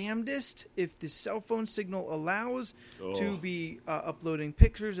our damnedest, if the cell phone signal allows, to be uploading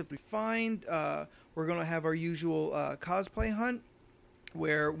pictures. If we find, we're going to have our usual cosplay hunt,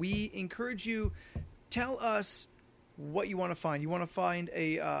 where we encourage you, tell us what you want to find. You want to find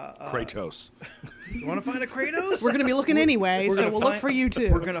a Kratos. You want to find a Kratos? We're going to be looking anyway, We're so gonna we'll look find- for you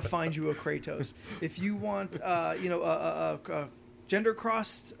too. We're going to find you a Kratos. If you want, a gender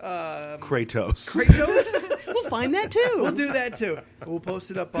crossed Kratos. Kratos, We'll find that too. we'll do that too. We'll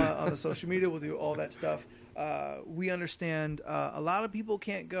post it up on the social media. We'll do all that stuff. We understand a lot of people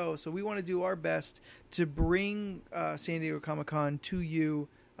can't go, so we want to do our best to bring San Diego Comic-Con to you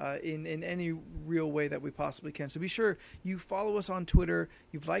in any real way that we possibly can. So be sure you follow us on Twitter.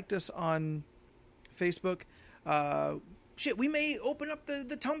 You've liked us on Facebook. We may open up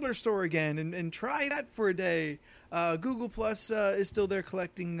the Tumblr store again and try that for a day. Google Plus is still there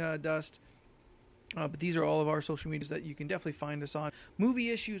collecting dust. But these are all of our social medias that you can definitely find us on. Movie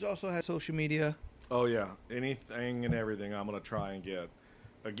Issues also has social media. Oh yeah, anything and everything I'm gonna try and get.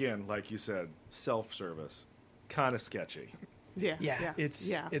 Again, like you said, self-service, kind of sketchy. Yeah.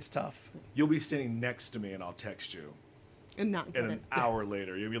 It's tough. You'll be standing next to me and I'll text you, and not get and it. an hour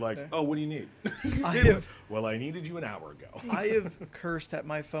later you'll be like, Yeah. "Oh, what do you need?" Well, I needed you an hour ago. I have cursed at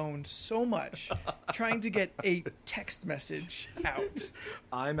my phone so much trying to get a text message out.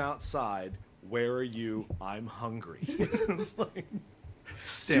 I'm outside. Where are you? I'm hungry. It's like,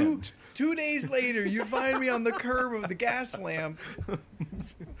 send. 2 days later, you find me on the curb of the gas lamp.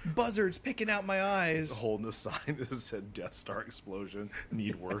 Buzzards picking out my eyes. Holding a sign that said Death Star explosion,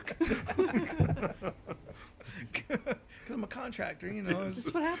 need work. Because I'm a contractor, you know.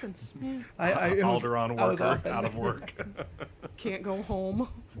 That's what happens. Yeah. I was Alderaan off worker that out night. of work. Can't go home.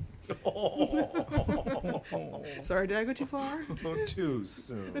 Sorry, did I go too far? Too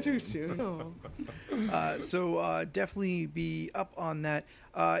soon. Too soon. Oh. So definitely be up on that.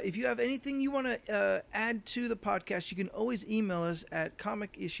 If you have anything you want to add to the podcast, you can always email us at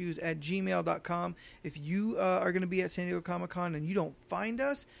comicissues@gmail.com. If you are going to be at San Diego Comic-Con and you don't find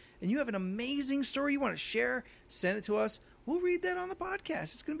us, and you have an amazing story you want to share, send it to us. We'll read that on the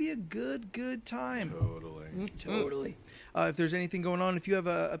podcast. It's going to be a good time. Totally. If there's anything going on, if you have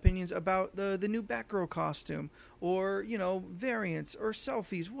opinions about the new Batgirl costume, or variants or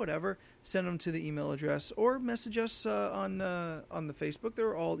selfies, whatever, send them to the email address or message us on the Facebook.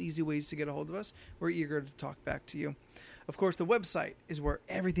 They're all easy ways to get a hold of us. We're eager to talk back to you. Of course, the website is where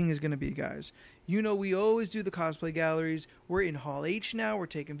everything is going to be, guys. We always do the cosplay galleries. We're in Hall H now. We're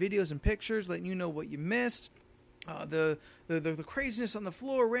taking videos and pictures, letting you know what you missed. The craziness on the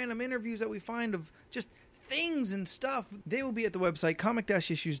floor, random interviews that we find of just things and stuff. They will be at the website,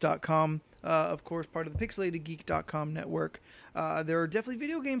 comic-issues.com. Of course, part of the pixelatedgeek.com network. There are definitely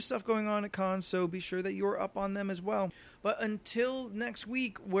video game stuff going on at cons, so be sure that you're up on them as well. But until next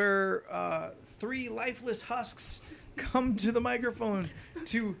week, where 3 lifeless husks come to the microphone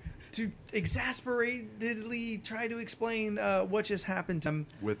to exasperatedly try to explain what just happened to them.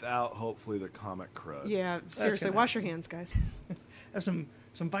 Without, hopefully, the comic crud. Yeah, seriously, wash your hands, guys. Have some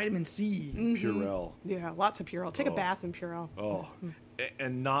vitamin C. Purell. Yeah, lots of Purell. Take a bath in Purell. Oh,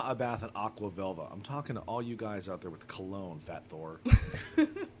 and not a bath in Aqua Velva. I'm talking to all you guys out there with cologne, Fat Thor.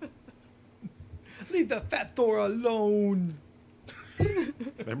 Leave the Fat Thor alone.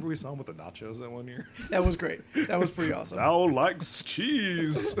 Remember we saw him with the nachos that one year? That was great. That was pretty awesome. Thou likes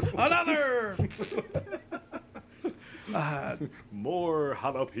cheese. Another! More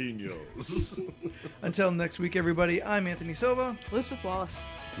jalapenos. Until next week, everybody, I'm Anthony Silva. Elizabeth Wallace.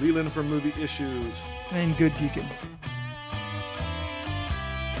 Leland from Movie Issues. And good geeking.